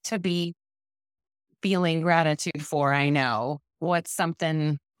things to be feeling gratitude for. I know. What's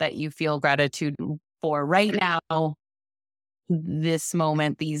something that you feel gratitude for right now, this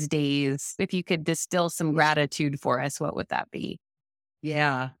moment, these days? If you could distill some gratitude for us, what would that be?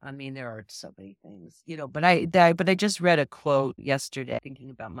 Yeah. I mean, there are so many things, but I just read a quote yesterday thinking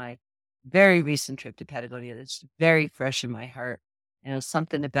about my very recent trip to Patagonia. That's very fresh in my heart. And it was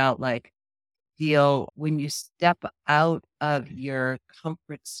something about like, when you step out of your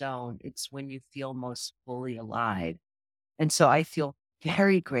comfort zone, it's when you feel most fully alive. And so I feel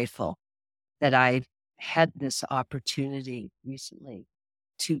very grateful that I've had this opportunity recently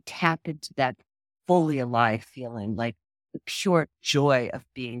to tap into that fully alive feeling, like the pure joy of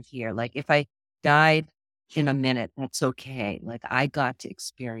being here. Like if I died in a minute, that's okay. Like I got to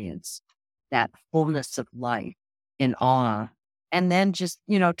experience that fullness of life in awe. And then just,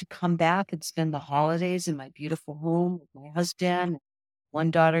 to come back and spend the holidays in my beautiful home with my husband. One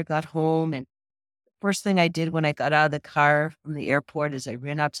daughter got home, and the first thing I did when I got out of the car from the airport is I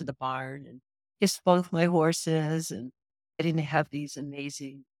ran out to the barn and kissed both my horses, and getting to have these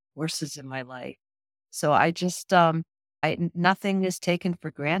amazing horses in my life. So I just, nothing is taken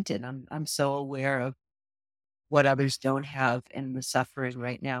for granted. I'm so aware of what others don't have and the suffering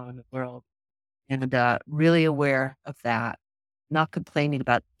right now in the world, and really aware of that. Not complaining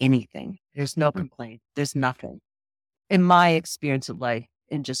about anything. There's no complaint. There's nothing in my experience of life,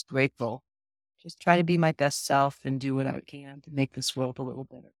 and just grateful. Just try to be my best self and do what I can to make this world a little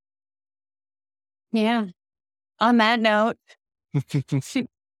better. Yeah. On that note, Vision,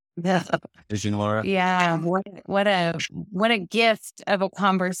 Laura. Yeah. What a gift of a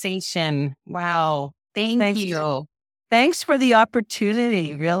conversation. Wow. Thank you. Thanks for the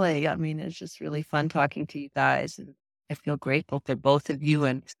opportunity. Really. I mean, it's just really fun talking to you guys. And I feel grateful for both of you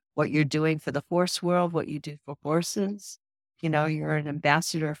and what you're doing for the horse world, what you do for horses. You're an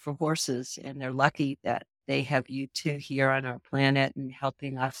ambassador for horses, and they're lucky that they have you two here on our planet and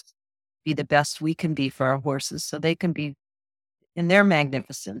helping us be the best we can be for our horses so they can be in their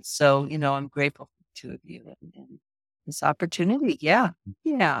magnificence. So, I'm grateful for the two of you and this opportunity. Yeah.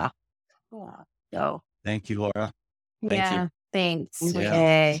 So thank you, Laura. Thank you. Thanks.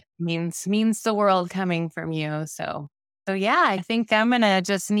 Yeah. Means the world coming from you. So yeah, I think I'm gonna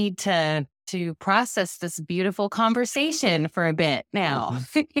just need to process this beautiful conversation for a bit now.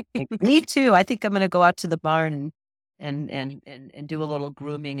 Me too. I think I'm gonna go out to the barn and do a little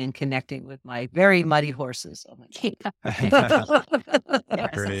grooming and connecting with my very muddy horses. Oh my God.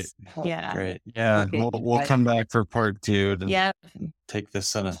 Great. Yeah. Great. Yeah. Okay. We'll come back for part 2 and take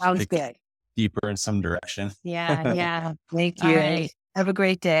this on a deeper in some direction. Yeah. Thank you. Right. Have a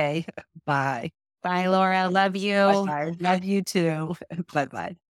great day. Bye. Bye, Laura. Love you. Bye. Love you too. Bye-bye.